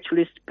don't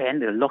actually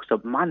spend a lot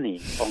of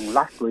money on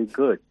luxury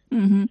goods.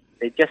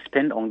 They just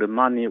spend on the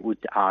money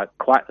which are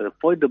quite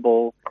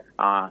affordable,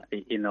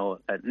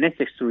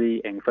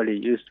 necessary and very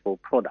useful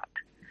product.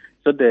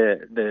 So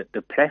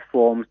the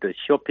platforms, the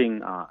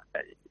shopping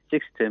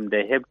system,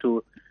 they have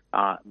to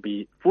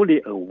be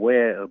fully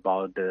aware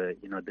about the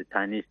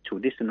Chinese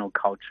traditional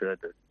culture,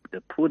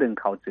 the prudent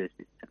culture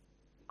system.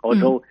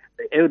 Although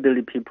the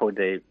elderly people,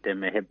 they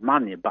may have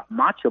money, but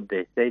much of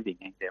their saving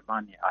and their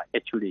money are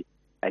actually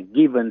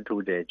given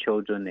to their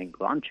children and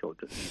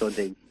grandchildren. So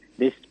they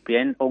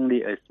spend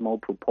only a small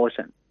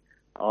proportion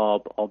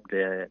of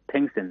the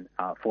pension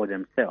for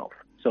themselves.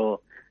 So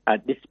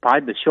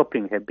despite the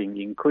shopping have been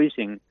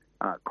increasing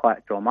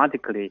quite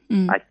dramatically,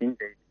 I think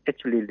they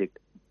actually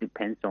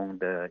depends on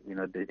the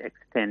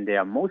extent. They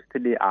are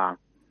mostly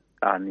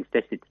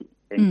necessity.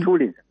 And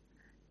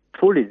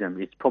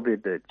tourism is probably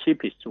the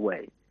cheapest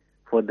way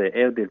for the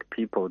elderly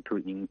people to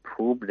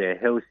improve their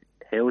health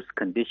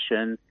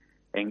condition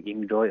and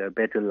enjoy a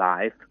better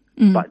life,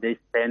 but they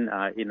spend,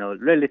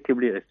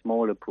 relatively a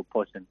smaller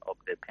proportion of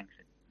their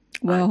pension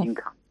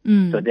income.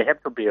 So they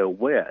have to be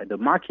aware. The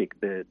market,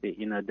 the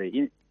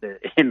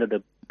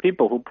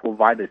people who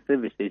provide the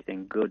services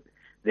and goods,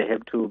 they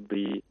have to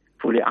be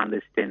fully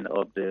understand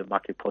of the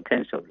market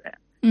potential there.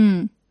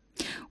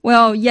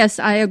 Well, yes,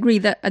 I agree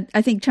that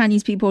I think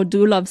Chinese people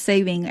do love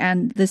saving,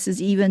 and this is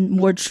even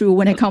more true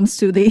when it comes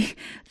to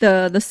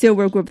the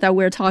silver group that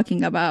we're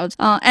talking about.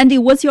 Andy,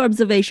 what's your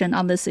observation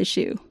on this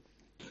issue?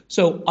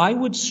 So I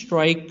would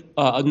strike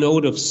a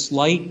note of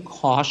slight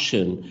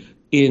caution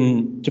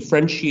in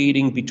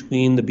differentiating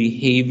between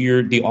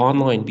the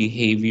online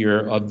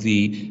behavior of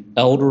the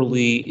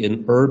elderly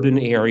in urban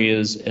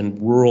areas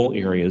and rural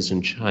areas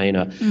in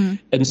China,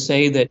 and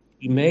say that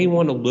you may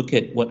want to look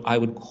at what I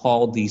would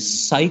call the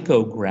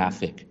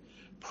psychographic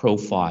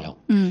profile.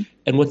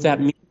 And what that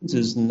means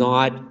is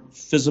not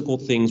physical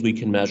things we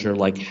can measure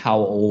like how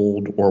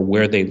old or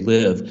where they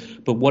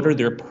live, but what are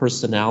their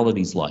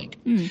personalities like?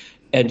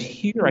 And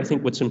here I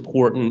think what's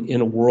important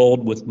in a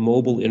world with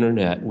mobile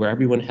internet where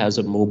everyone has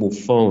a mobile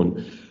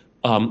phone,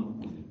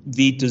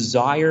 the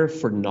desire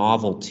for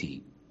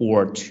novelty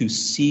or to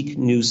seek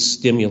new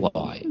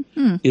stimuli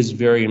is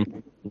very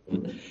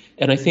important.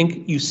 And I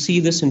think you see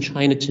this in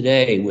China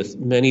today with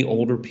many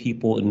older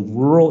people in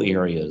rural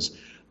areas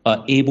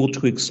able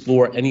to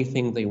explore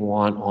anything they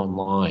want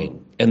online.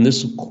 And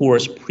this, of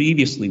course,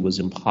 previously was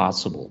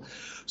impossible.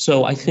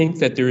 So I think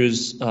that there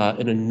is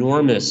an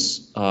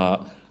enormous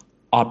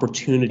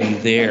opportunity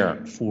there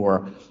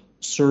for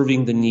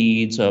serving the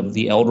needs of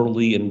the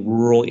elderly in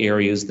rural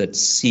areas that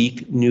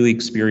seek new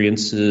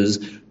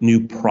experiences,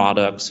 new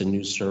products, and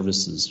new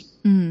services.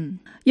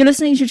 You're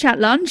listening to Chat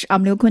Lounge.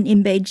 I'm Liu Kun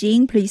in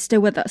Beijing. Please stay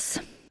with us.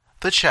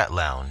 The Chat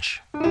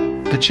Lounge.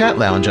 The Chat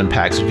Lounge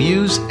unpacks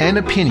views and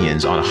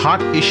opinions on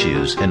hot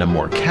issues in a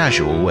more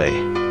casual way.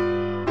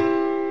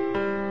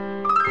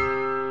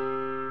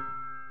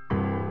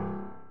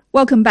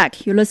 Welcome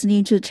back. You're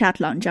listening to Chat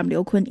Lounge. I'm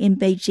Liu Kun in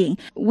Beijing.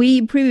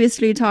 We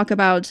previously talked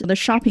about the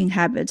shopping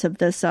habits of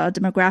this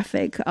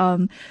demographic.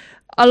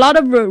 A lot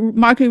of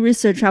market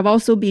research have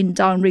also been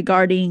done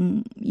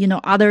regarding,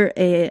 other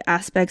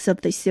aspects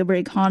of the silver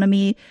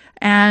economy.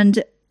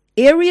 And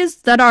Areas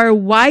that are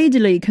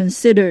widely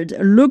considered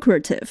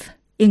lucrative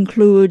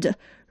include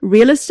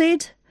real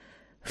estate,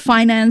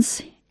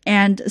 finance,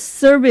 and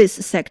service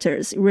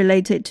sectors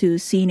related to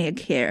senior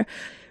care.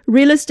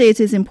 Real estate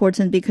is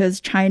important because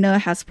China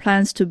has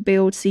plans to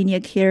build senior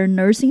care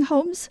nursing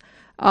homes.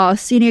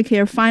 Senior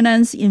care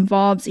finance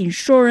involves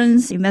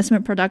insurance,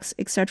 investment products,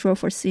 etc.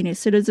 for senior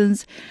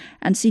citizens,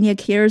 and senior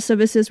care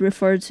services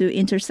refer to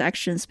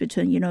intersections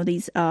between,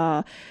 these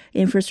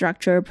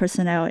infrastructure,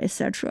 personnel,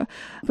 etc.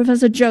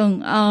 Professor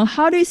Zheng,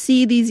 how do you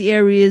see these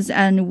areas,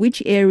 and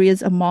which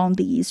areas among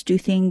these do you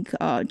think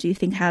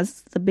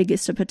has the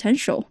biggest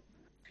potential?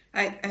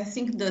 I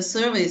think the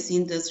service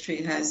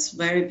industry has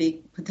very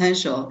big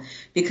potential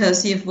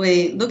because if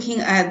we're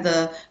looking at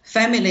the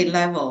family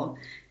level,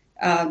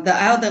 the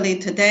elderly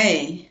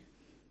today,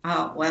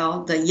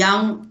 the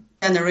young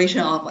generation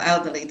of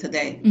elderly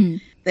today,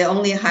 they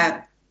only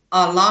have,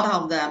 a lot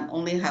of them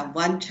only have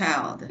one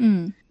child.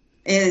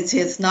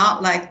 It's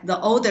not like the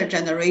older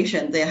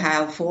generation, they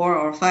have 4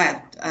 or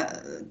 5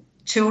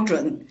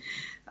 children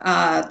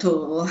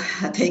to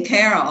take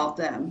care of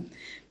them.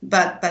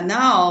 But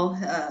now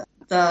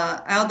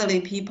the elderly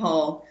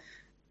people,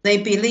 they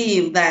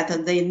believe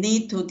that they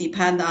need to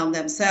depend on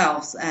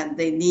themselves and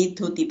they need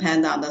to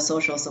depend on the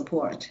social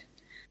support.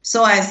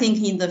 So I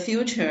think in the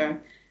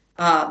future,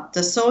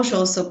 the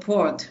social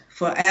support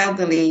for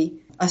elderly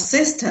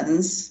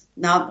assistance,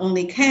 not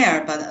only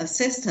care, but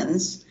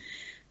assistance,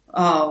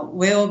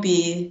 will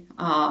be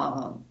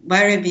a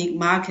very big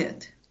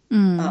market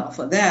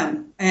for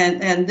them.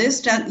 And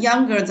this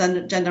younger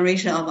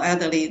generation of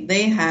elderly,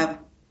 they have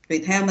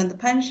retirement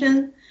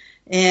pension,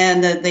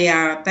 and they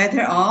are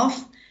better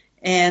off,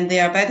 and they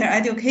are better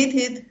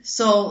educated,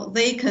 so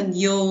they can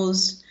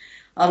use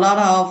a lot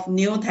of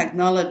new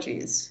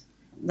technologies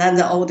than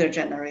the older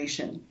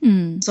generation.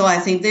 So I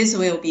think this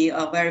will be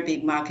a very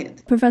big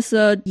market.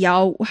 Professor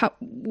Yao,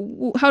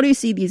 how do you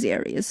see these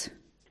areas?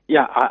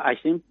 Yeah, I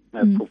think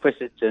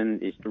Professor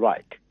Zheng is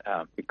right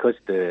because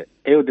the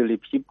elderly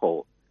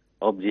people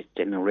of this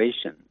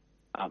generation,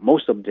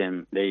 most of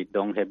them, they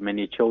don't have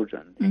many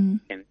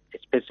children, and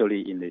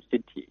especially in the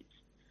cities.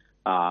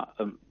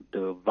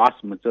 The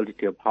vast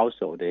majority of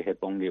households, they have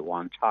only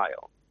one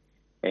child.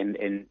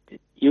 And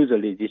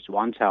usually this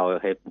one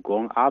child have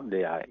grown up,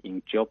 they are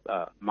in job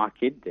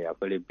market, they are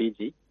very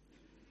busy.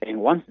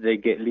 And once they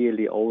get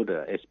really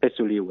older,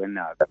 especially when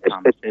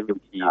they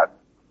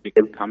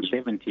become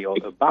 70 or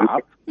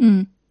above,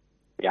 they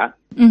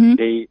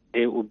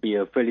will be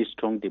a very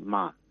strong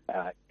demand,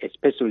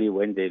 especially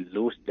when they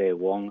lose their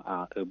own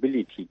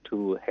ability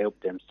to help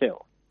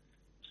themselves.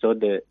 So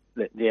they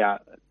are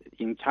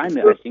in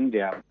China, I think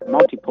there are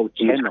multiple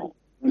channels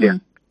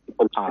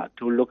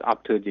to look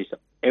after these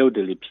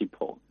elderly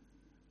people.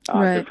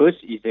 The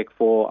first is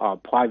for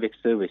private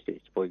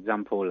services, for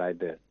example, like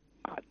the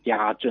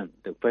Jiazheng,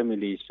 the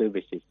family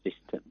services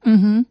system.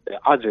 The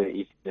other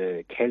is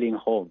the caring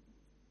home.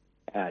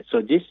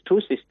 So these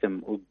two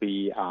systems would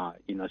be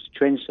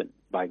strengthened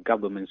by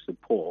government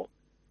support,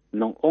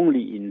 not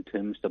only in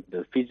terms of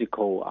the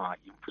physical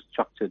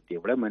infrastructure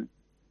development,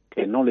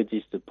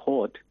 technology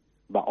support,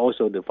 but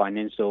also the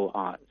financial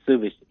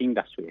service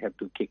industry have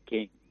to kick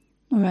in.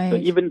 Right. So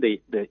even the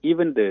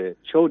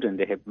children,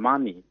 they have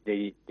money,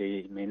 they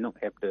may not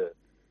have the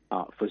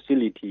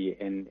facility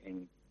and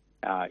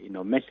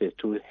message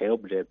to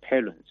help their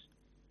parents.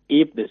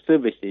 If the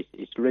services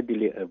is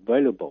readily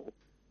available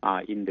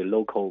in the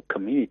local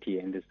community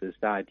and the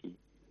society,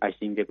 I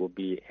think that will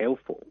be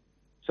helpful.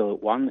 So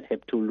one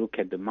have to look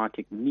at the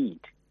market need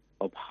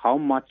of how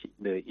much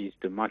is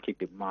the market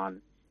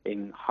demand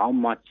and how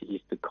much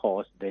is the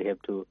cost. They have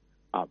to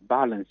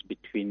balance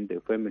between the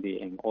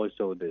family and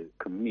also the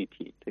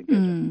community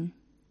together.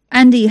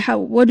 Andy,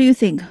 what do you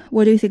think?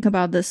 What do you think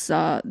about this?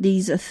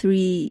 These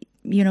 3,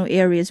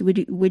 areas.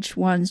 Which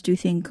ones do you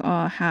think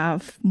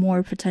have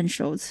more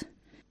potentials?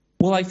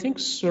 Well, I think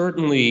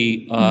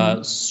certainly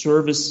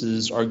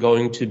services are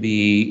going to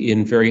be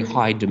in very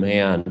high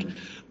demand,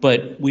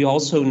 but we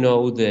also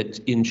know that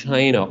in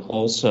China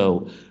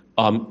also,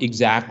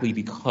 exactly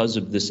because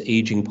of this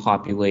aging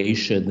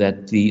population,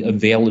 that the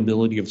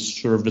availability of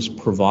service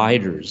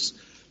providers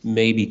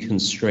may be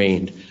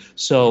constrained.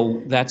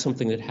 So that's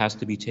something that has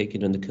to be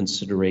taken into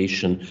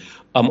consideration.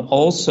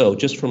 Also,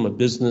 just from a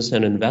business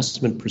and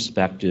investment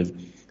perspective,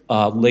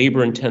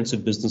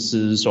 labor-intensive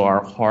businesses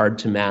are hard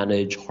to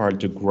manage,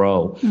 hard to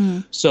grow.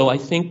 So I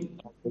think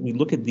when we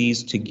look at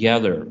these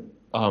together,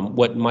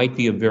 what might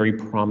be a very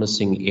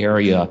promising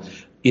area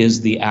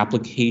is the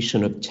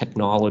application of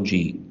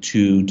technology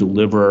to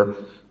deliver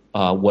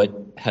what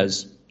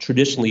has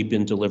traditionally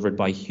been delivered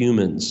by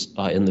humans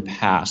in the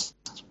past,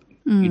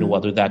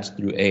 whether that's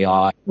through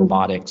AI,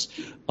 robotics,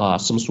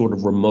 some sort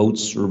of remote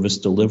service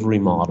delivery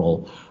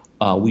model.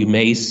 We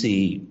may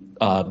see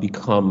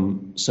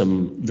become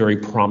some very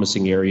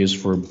promising areas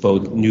for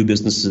both new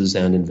businesses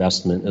and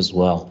investment as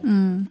well.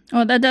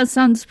 Oh, that does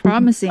sound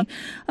promising.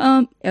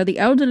 The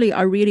elderly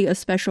are really a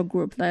special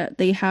group that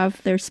they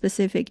have their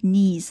specific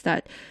needs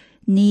that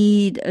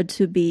need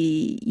to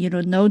be,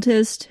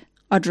 noticed,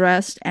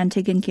 addressed and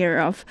taken care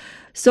of.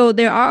 So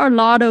there are a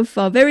lot of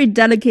very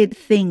delicate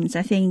things,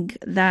 I think,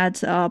 that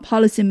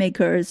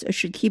policymakers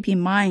should keep in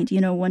mind,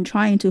 when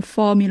trying to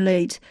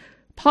formulate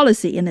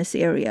policy in this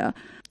area.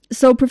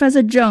 So,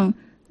 Professor Zheng,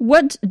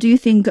 what do you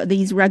think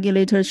these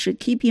regulators should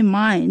keep in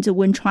mind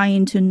when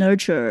trying to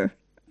nurture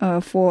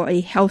for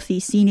a healthy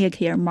senior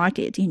care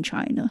market in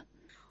China?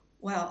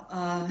 Well,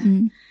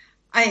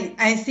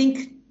 I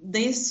think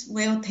this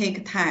will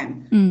take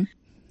time.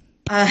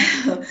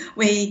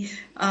 We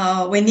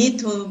need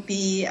to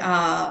be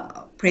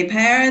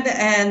prepared,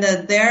 and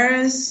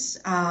there's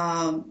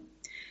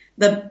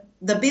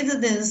the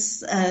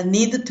business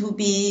need to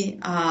be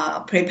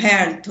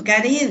prepared to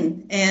get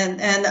in, and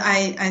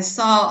I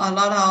saw a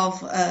lot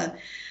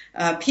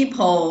of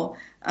people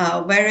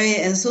very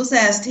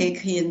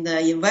enthusiastic in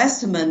the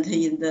investment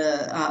in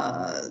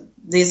the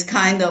this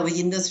kind of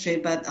industry,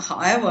 but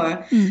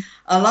however,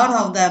 a lot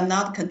of them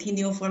not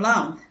continue for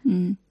long.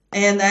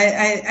 And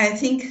I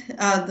think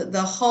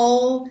the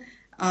whole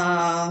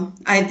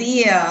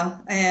idea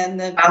and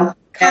the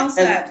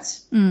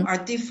concepts are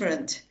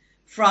different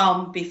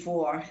from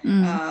before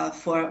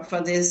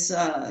for this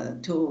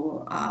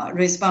to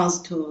response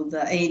to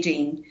the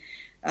aging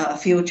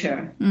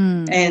future.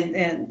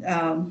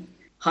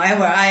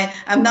 However,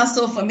 I'm not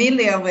so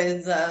familiar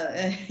with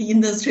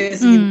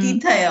industries in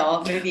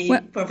detail. Maybe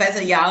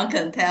Professor Yang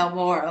can tell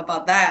more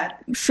about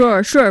that.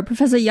 Sure.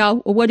 Professor Yao,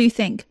 what do you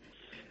think?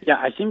 Yeah,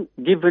 I think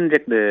given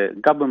that the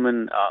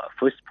government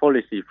first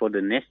policy for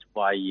the next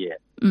 5 years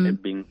has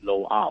been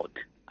rolled out,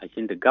 I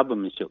think the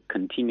government should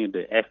continue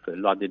the effort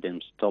rather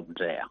than stop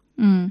there.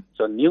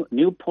 So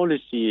new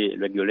policy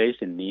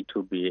regulation need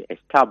to be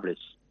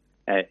established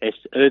as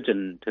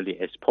urgently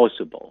as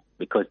possible,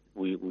 because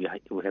we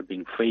have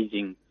been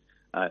facing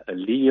a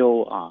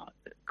real,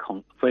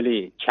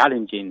 very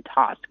challenging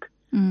task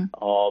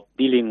of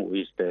dealing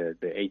with the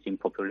aging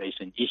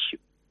population issue.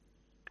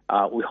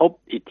 We hope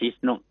it is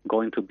not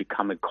going to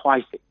become a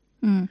crisis.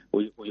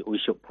 We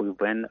should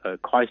prevent a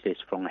crisis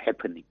from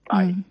happening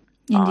by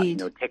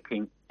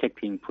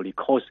taking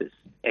precautious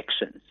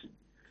actions.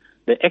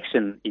 The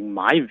action, in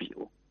my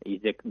view,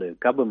 is that the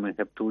government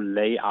have to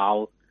lay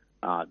out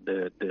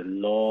the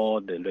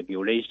law, the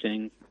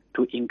regulation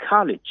to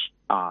encourage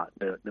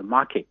the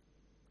market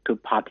to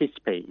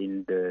participate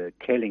in the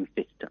caring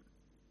system.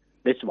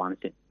 That's one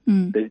thing.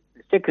 The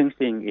second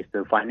thing is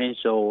the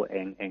financial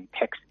and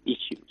tax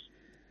issues.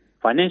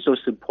 Financial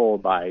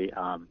support by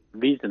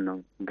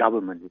regional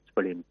government is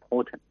very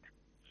important.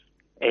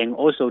 And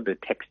also the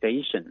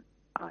taxation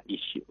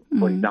issue.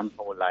 For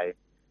example, like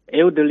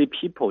elderly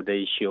people,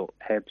 they should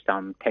have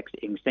some tax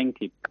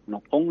incentive,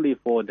 not only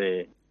for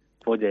their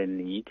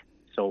need.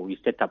 So we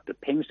set up the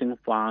pension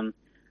fund,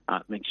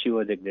 make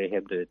sure that they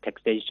have the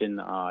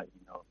taxation,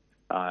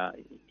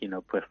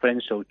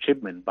 preferential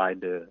treatment by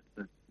the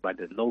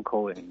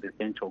local and the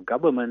central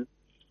government,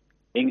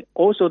 and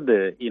also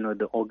the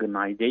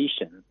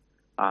organization,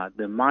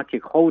 the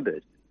market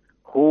holders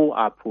who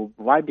are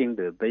providing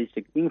the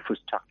basic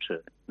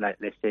infrastructure, like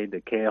let's say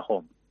the care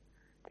home,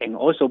 and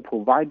also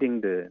providing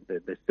the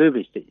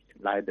services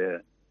like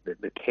the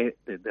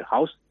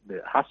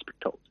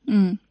hospitals,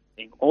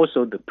 and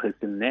also the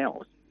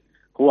personnel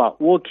who are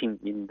working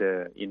in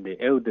the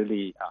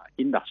elderly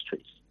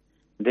industries.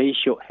 They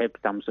should have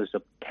some sort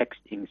of tax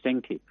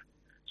incentive,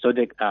 so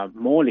that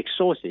more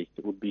resources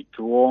will be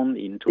drawn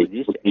into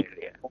this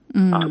area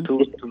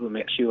to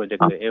make sure that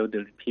the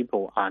elderly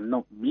people are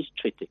not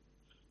mistreated,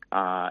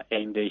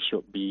 and they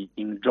should be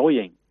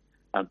enjoying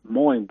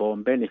more and more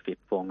benefit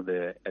from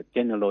the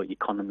general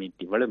economic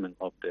development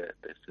of the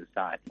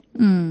society.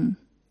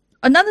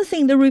 Another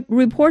thing, the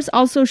reports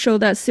also show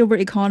that silver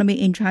economy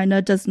in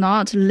China does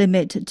not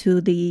limit to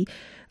the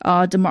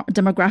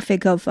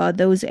demographic of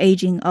those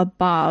aging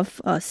above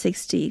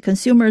 60.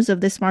 Consumers of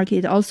this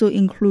market also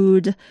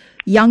include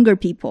younger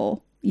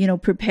people,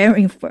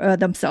 preparing for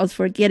themselves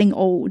for getting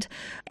old.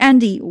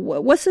 Andy,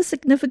 what's the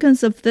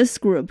significance of this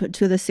group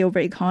to the silver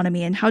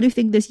economy, and how do you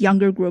think this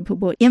younger group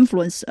will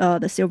influence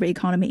the silver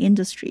economy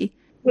industry?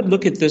 I would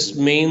look at this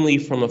mainly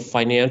from a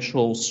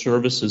financial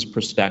services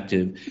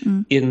perspective,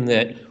 in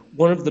that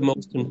one of the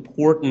most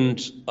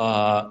important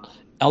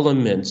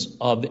elements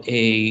of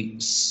a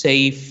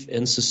safe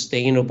and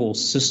sustainable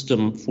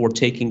system for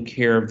taking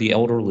care of the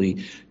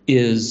elderly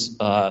is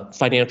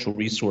financial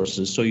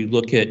resources. So you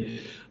look at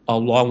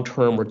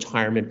long-term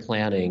retirement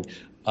planning,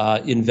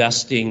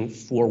 investing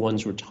for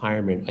one's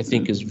retirement, I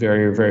think is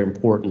very, very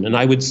important. And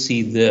I would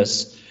see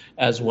this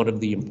as one of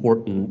the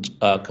important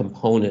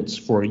components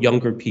for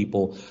younger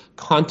people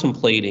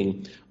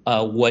contemplating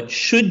what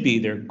should be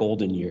their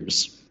golden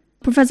years.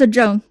 Professor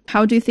Zheng,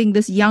 how do you think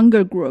this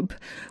younger group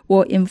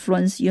will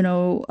influence,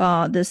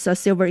 this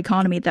silver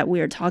economy that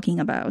we are talking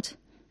about?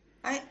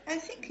 I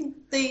think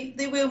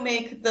they will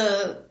make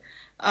the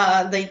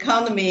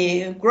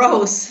economy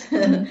growth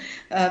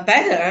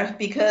better,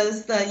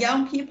 because the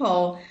young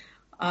people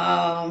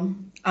are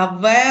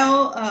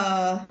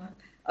well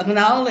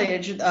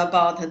acknowledged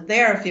about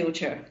their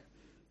future.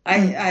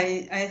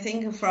 I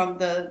think from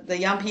the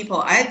young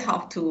people I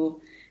talk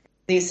to,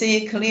 they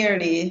see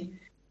clearly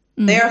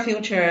their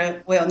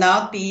future will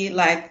not be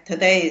like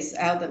today's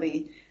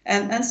elderly.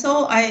 And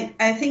so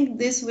I think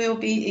this will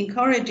be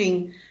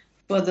encouraging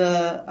for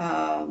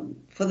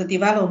the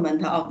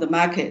development of the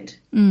market.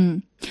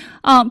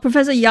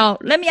 Professor Yao,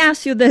 let me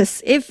ask you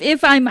this.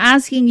 If I'm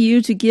asking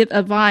you to give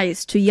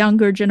advice to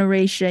younger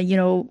generation,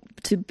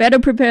 to better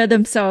prepare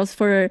themselves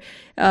for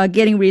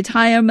getting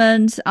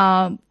retirement,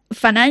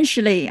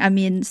 financially,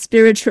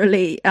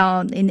 spiritually,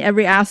 in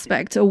every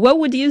aspect, what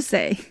would you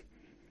say?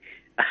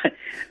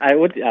 I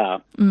would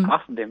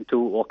ask them to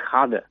work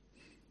harder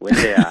when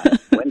they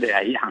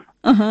are young,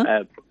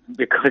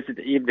 because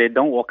if they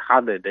don't work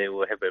harder, they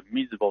will have a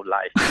miserable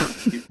life.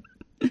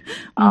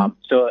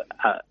 So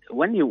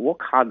when you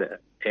work harder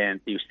and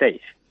you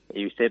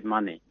save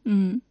money.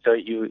 So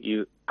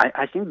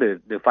I think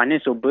the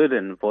financial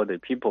burden for the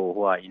people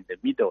who are in the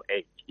middle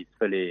age is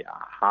very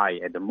high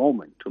at the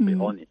moment, to be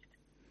honest.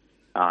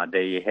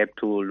 They have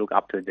to look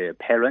after their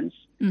parents.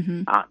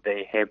 Their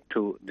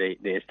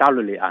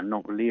salary are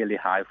not really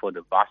high for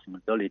the vast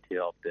majority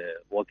of the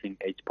working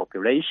age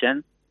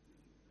population,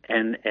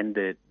 and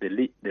the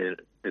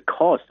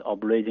cost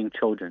of raising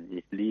children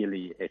is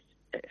really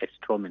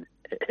astronomical,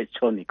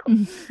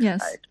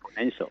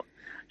 exponential.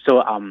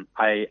 So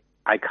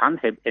I can't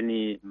have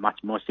any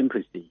much more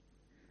sympathy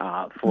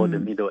for the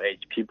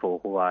middle-aged people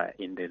who are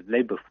in the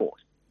labor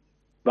force.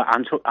 But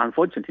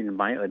unfortunately,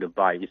 my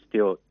advice is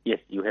still, yes,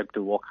 you have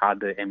to work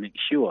harder and make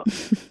sure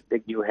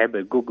that you have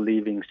a good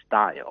living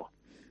style,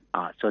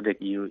 so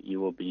that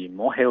you will be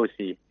more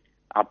healthy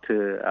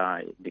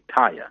after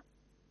retire.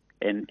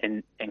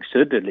 And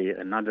certainly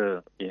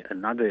another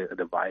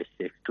advice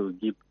is to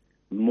give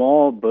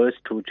more birth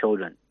to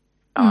children,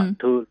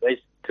 to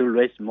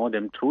raise more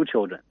than 2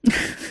 children,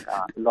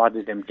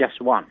 rather than just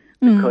one.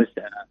 Because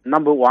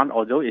number one,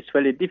 although it's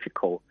very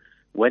difficult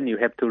when you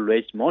have to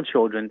raise more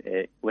children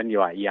when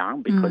you are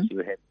young, because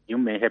you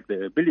may have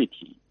the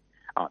ability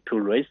to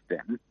raise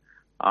them,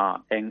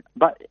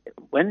 but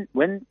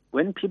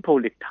when people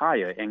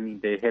retire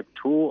and they have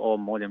 2 or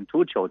more than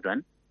 2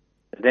 children,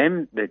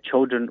 then the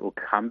children will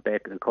come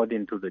back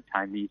according to the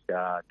Chinese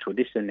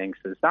tradition and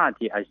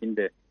society. I think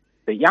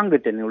the younger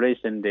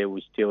generation, they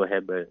will still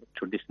have a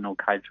traditional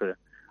culture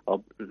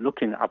of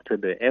looking after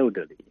the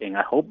elderly, and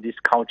I hope this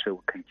culture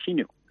will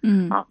continue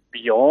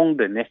beyond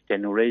the next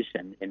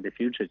generation and the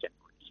future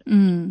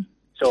generation.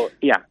 So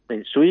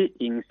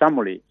in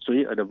summary,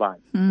 3 advice.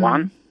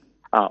 1,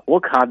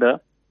 work harder.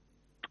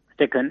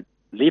 2nd,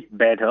 live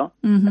better,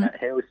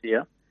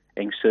 healthier.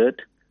 And 3rd,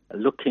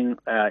 looking,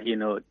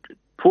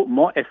 put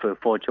more effort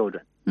for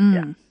children.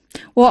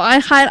 Well,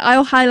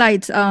 I'll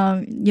highlight,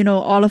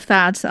 all of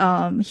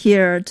that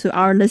here to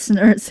our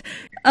listeners.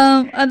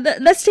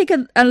 Let's take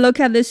a look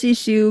at this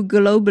issue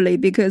globally,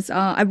 because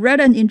I read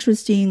an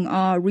interesting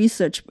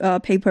research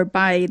paper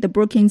by the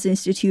Brookings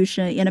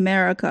Institution in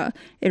America.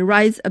 It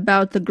writes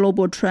about the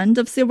global trend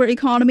of silver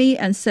economy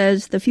and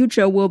says the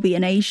future will be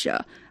in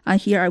Asia. And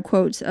here I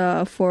quote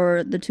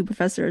for the 2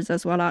 professors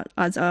as well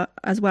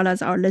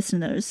as our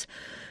listeners.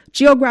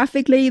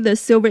 Geographically, the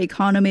silver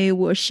economy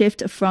will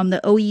shift from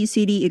the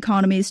OECD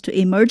economies to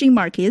emerging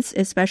markets,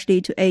 especially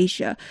to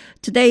Asia.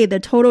 Today, the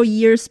total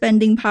year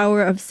spending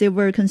power of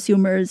silver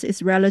consumers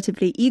is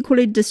relatively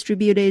equally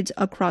distributed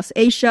across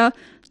Asia,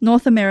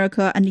 North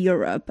America, and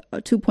Europe,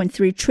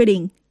 2.3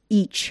 trillion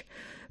each.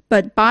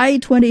 But by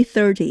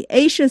 2030,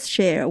 Asia's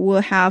share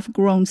will have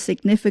grown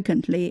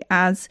significantly,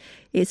 as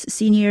its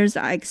seniors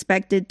are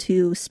expected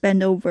to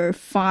spend over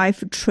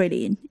 5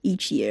 trillion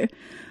each year.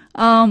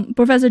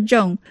 Professor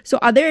Zheng, so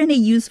are there any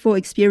useful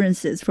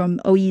experiences from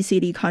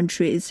OECD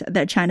countries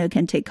that China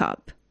can take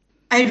up?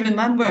 I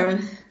remember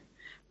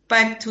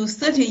back to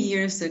 30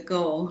 years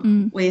ago,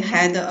 we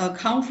had a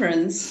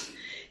conference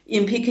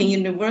in Peking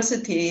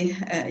University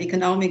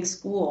Economic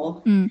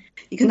School.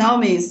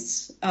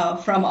 Economists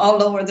from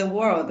all over the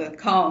world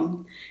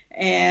come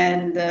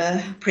and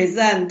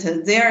present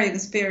their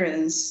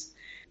experience.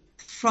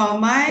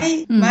 From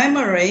my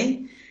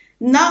memory,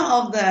 none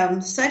of them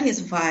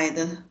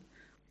satisfied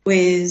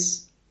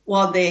with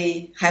what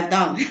they have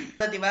done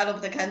to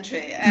develop the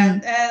country.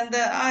 And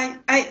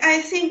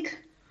I think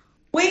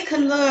we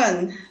can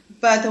learn,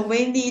 but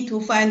we need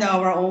to find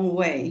our own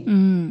way.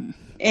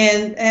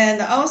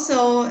 And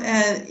also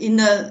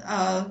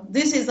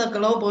this is a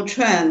global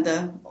trend.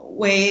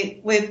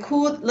 We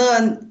could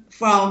learn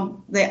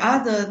from the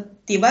other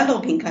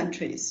developing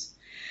countries.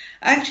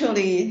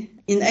 Actually,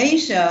 in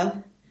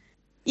Asia,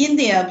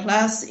 India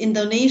plus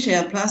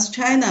Indonesia plus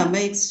China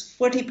makes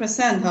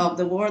 40% of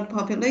the world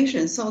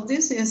population. So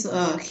this is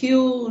a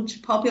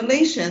huge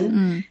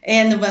population.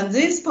 And when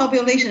this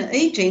population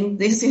aging,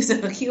 this is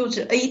a huge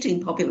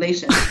aging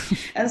population.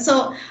 And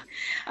so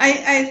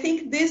I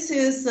think this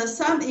is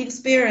some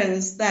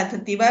experience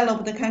that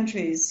developed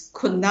countries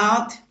could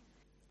not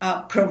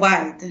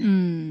provide.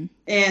 And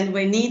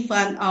we need to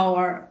find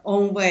our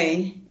own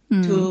way.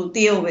 to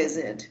deal with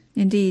it.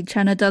 Indeed,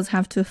 China does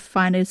have to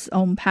find its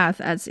own path,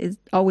 as it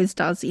always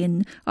does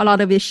in a lot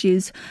of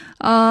issues.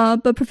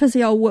 But Professor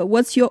Yao,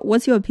 what's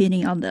your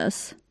opinion on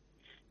this?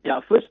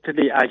 Yeah,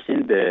 firstly, I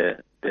think the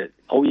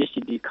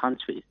OECD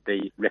countries,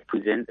 they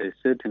represent a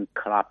certain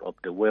club of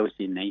the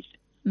wealthy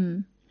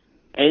nations.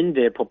 And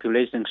their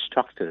population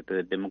structure,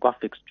 the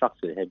demographic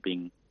structure, have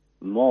been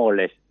more or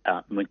less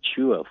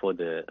mature for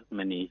the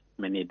many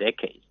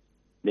decades.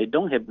 They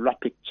don't have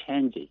rapid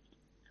changes.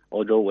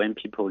 Although when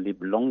people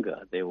live longer,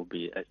 there will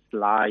be a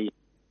slight,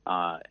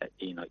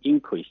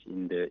 increase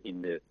in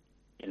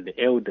the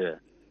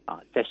elder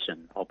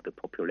section of the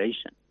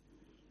population.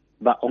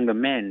 But on the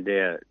main,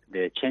 their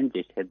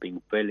changes have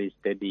been fairly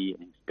steady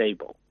and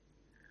stable.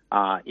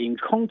 In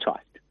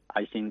contrast,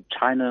 I think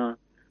China,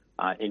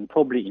 and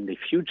probably in the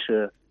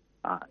future,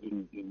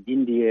 in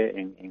India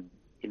and in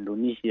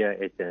Indonesia,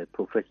 as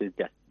Professor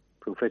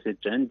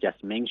Zheng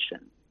just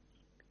mentioned,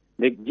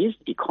 this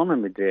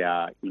economy, they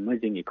are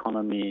emerging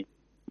economy,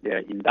 they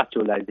are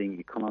industrializing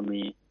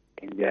economy,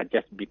 and they are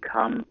just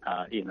become,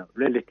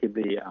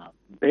 relatively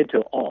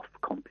better off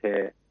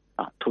compared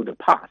to the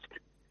past.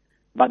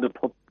 But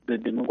the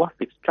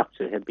demographic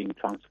structure has been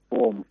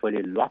transformed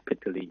very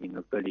rapidly in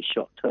a very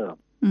short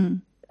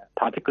term,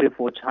 particularly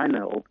for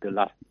China over the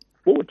last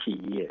 40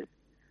 years,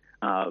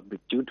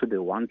 due to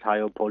the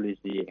one-child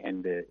policy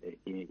and the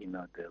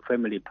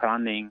family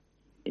planning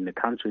in the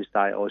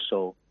countryside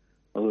also.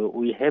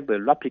 We have a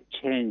rapid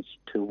change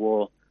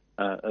toward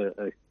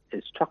a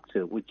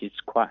structure which is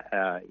quite,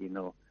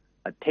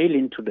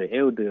 tailing to the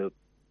elder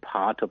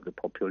part of the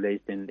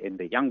population, and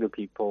the younger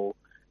people,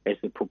 as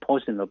the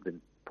proportion of the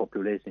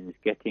population is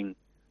getting,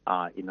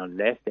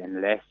 less and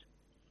less.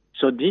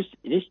 So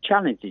these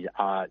challenges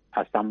are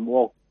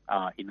somewhat,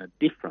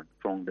 different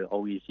from the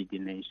OECD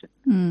nation.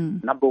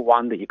 Number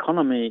one, the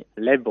economy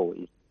level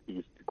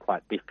is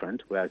quite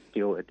different. We are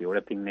still a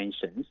developing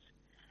nations.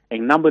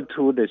 And number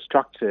two, the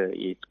structure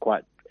is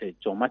quite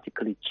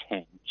dramatically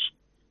changed.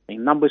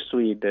 And number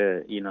three,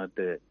 the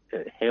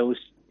health,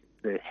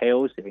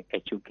 and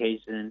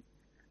education,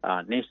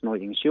 national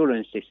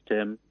insurance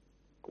system,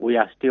 we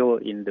are still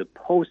in the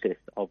process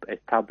of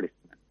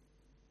establishment.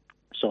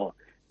 So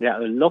there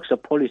are lots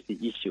of policy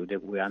issues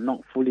that we are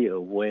not fully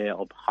aware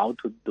of how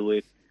to do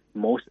it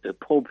most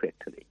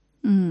appropriately.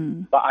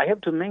 But I have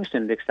to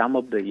mention that some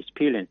of the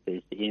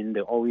experiences in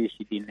the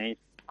OECD nations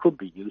could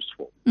be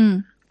useful.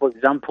 For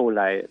example,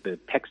 like the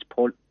tax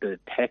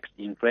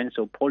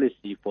differential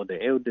policy for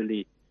the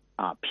elderly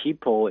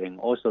people, and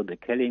also the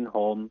caring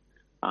home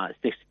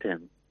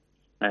system,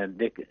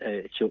 they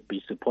should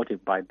be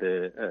supported by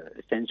the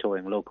central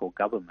and local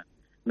government.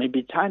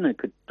 Maybe China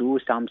could do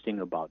something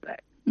about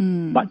that.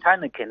 But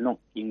China cannot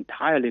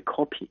entirely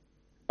copy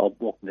of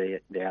what they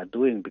are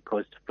doing,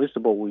 because first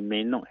of all, we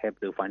may not have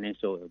the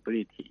financial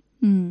ability.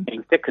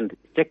 And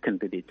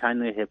secondly,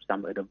 China has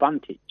some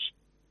advantage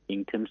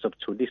in terms of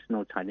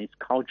traditional Chinese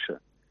culture.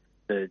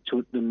 The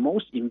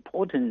most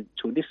important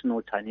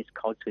traditional Chinese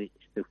culture is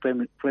the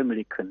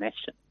family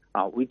connection.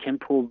 We can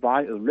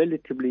provide a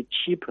relatively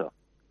cheaper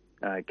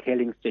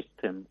caring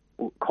system,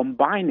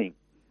 combining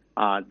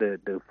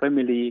the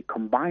family,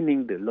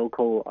 combining the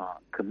local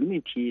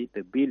community,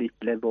 the village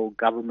level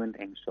government,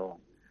 and so on,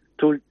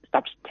 to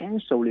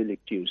substantially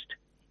reduce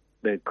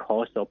the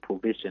cost of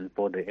provision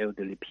for the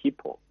elderly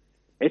people.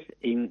 It's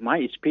in my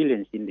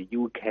experience in the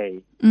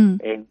UK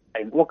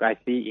and what I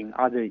see in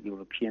other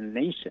European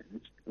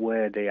nations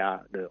where they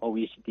are the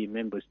OECD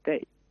member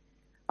states,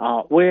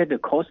 where the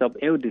cost of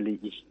elderly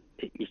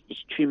is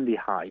extremely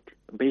high.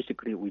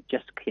 Basically, we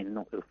just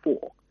cannot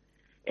afford.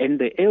 And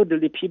the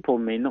elderly people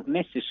may not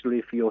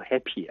necessarily feel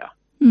happier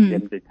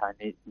than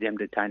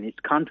the Chinese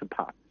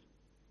counterparts.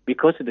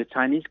 Because the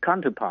Chinese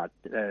counterparts,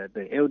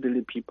 the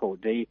elderly people,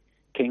 they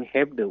can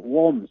have the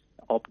warmth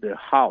of the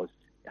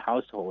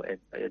household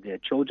and their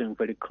children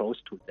very close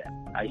to them.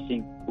 I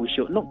think we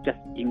should not just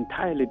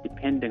entirely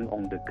dependent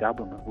on the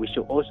government. We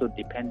should also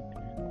depend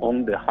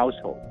on the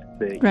household,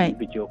 the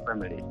individual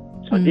families.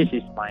 So this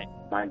is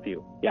my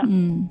view. Yeah.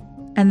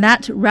 And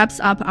that wraps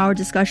up our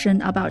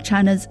discussion about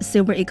China's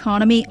silver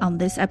economy on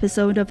this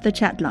episode of the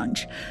Chat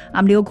Lounge.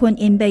 I'm Liu Kun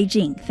in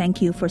Beijing.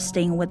 Thank you for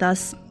staying with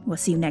us. We'll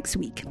see you next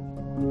week.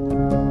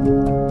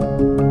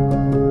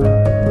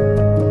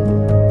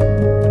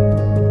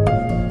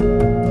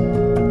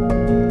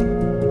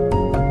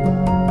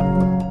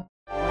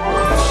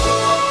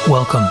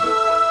 Welcome.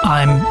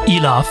 I'm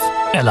Elaf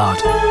Elad,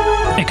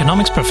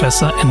 economics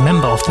professor and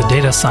member of the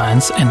Data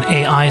Science and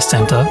AI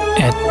Center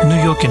at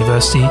New York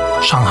University,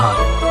 Shanghai.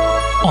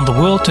 On the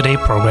World Today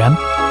program,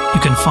 you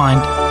can find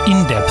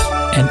in-depth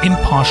and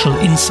impartial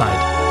insight,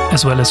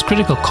 as well as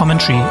critical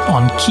commentary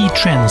on key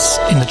trends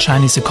in the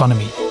Chinese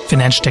economy,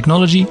 financial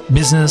technology,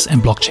 business,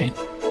 and blockchain.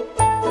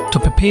 To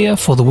prepare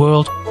for the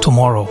world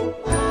tomorrow,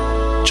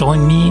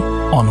 join me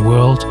on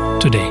World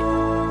Today.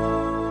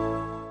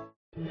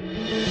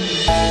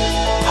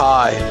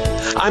 Hi,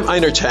 I'm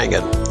Einar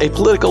Tangen, a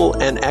political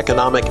and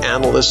economic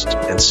analyst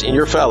and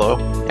senior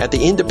fellow at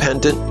the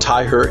independent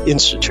Taihe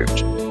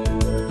Institute.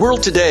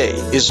 World Today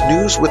is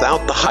news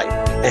without the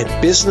hype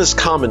and business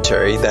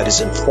commentary that is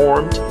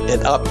informed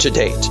and up to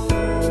date,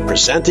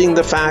 presenting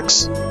the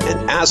facts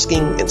and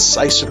asking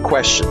incisive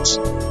questions.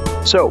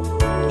 So,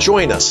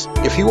 join us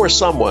if you are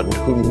someone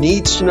who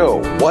needs to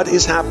know what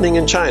is happening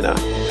in China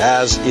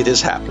as it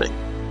is happening.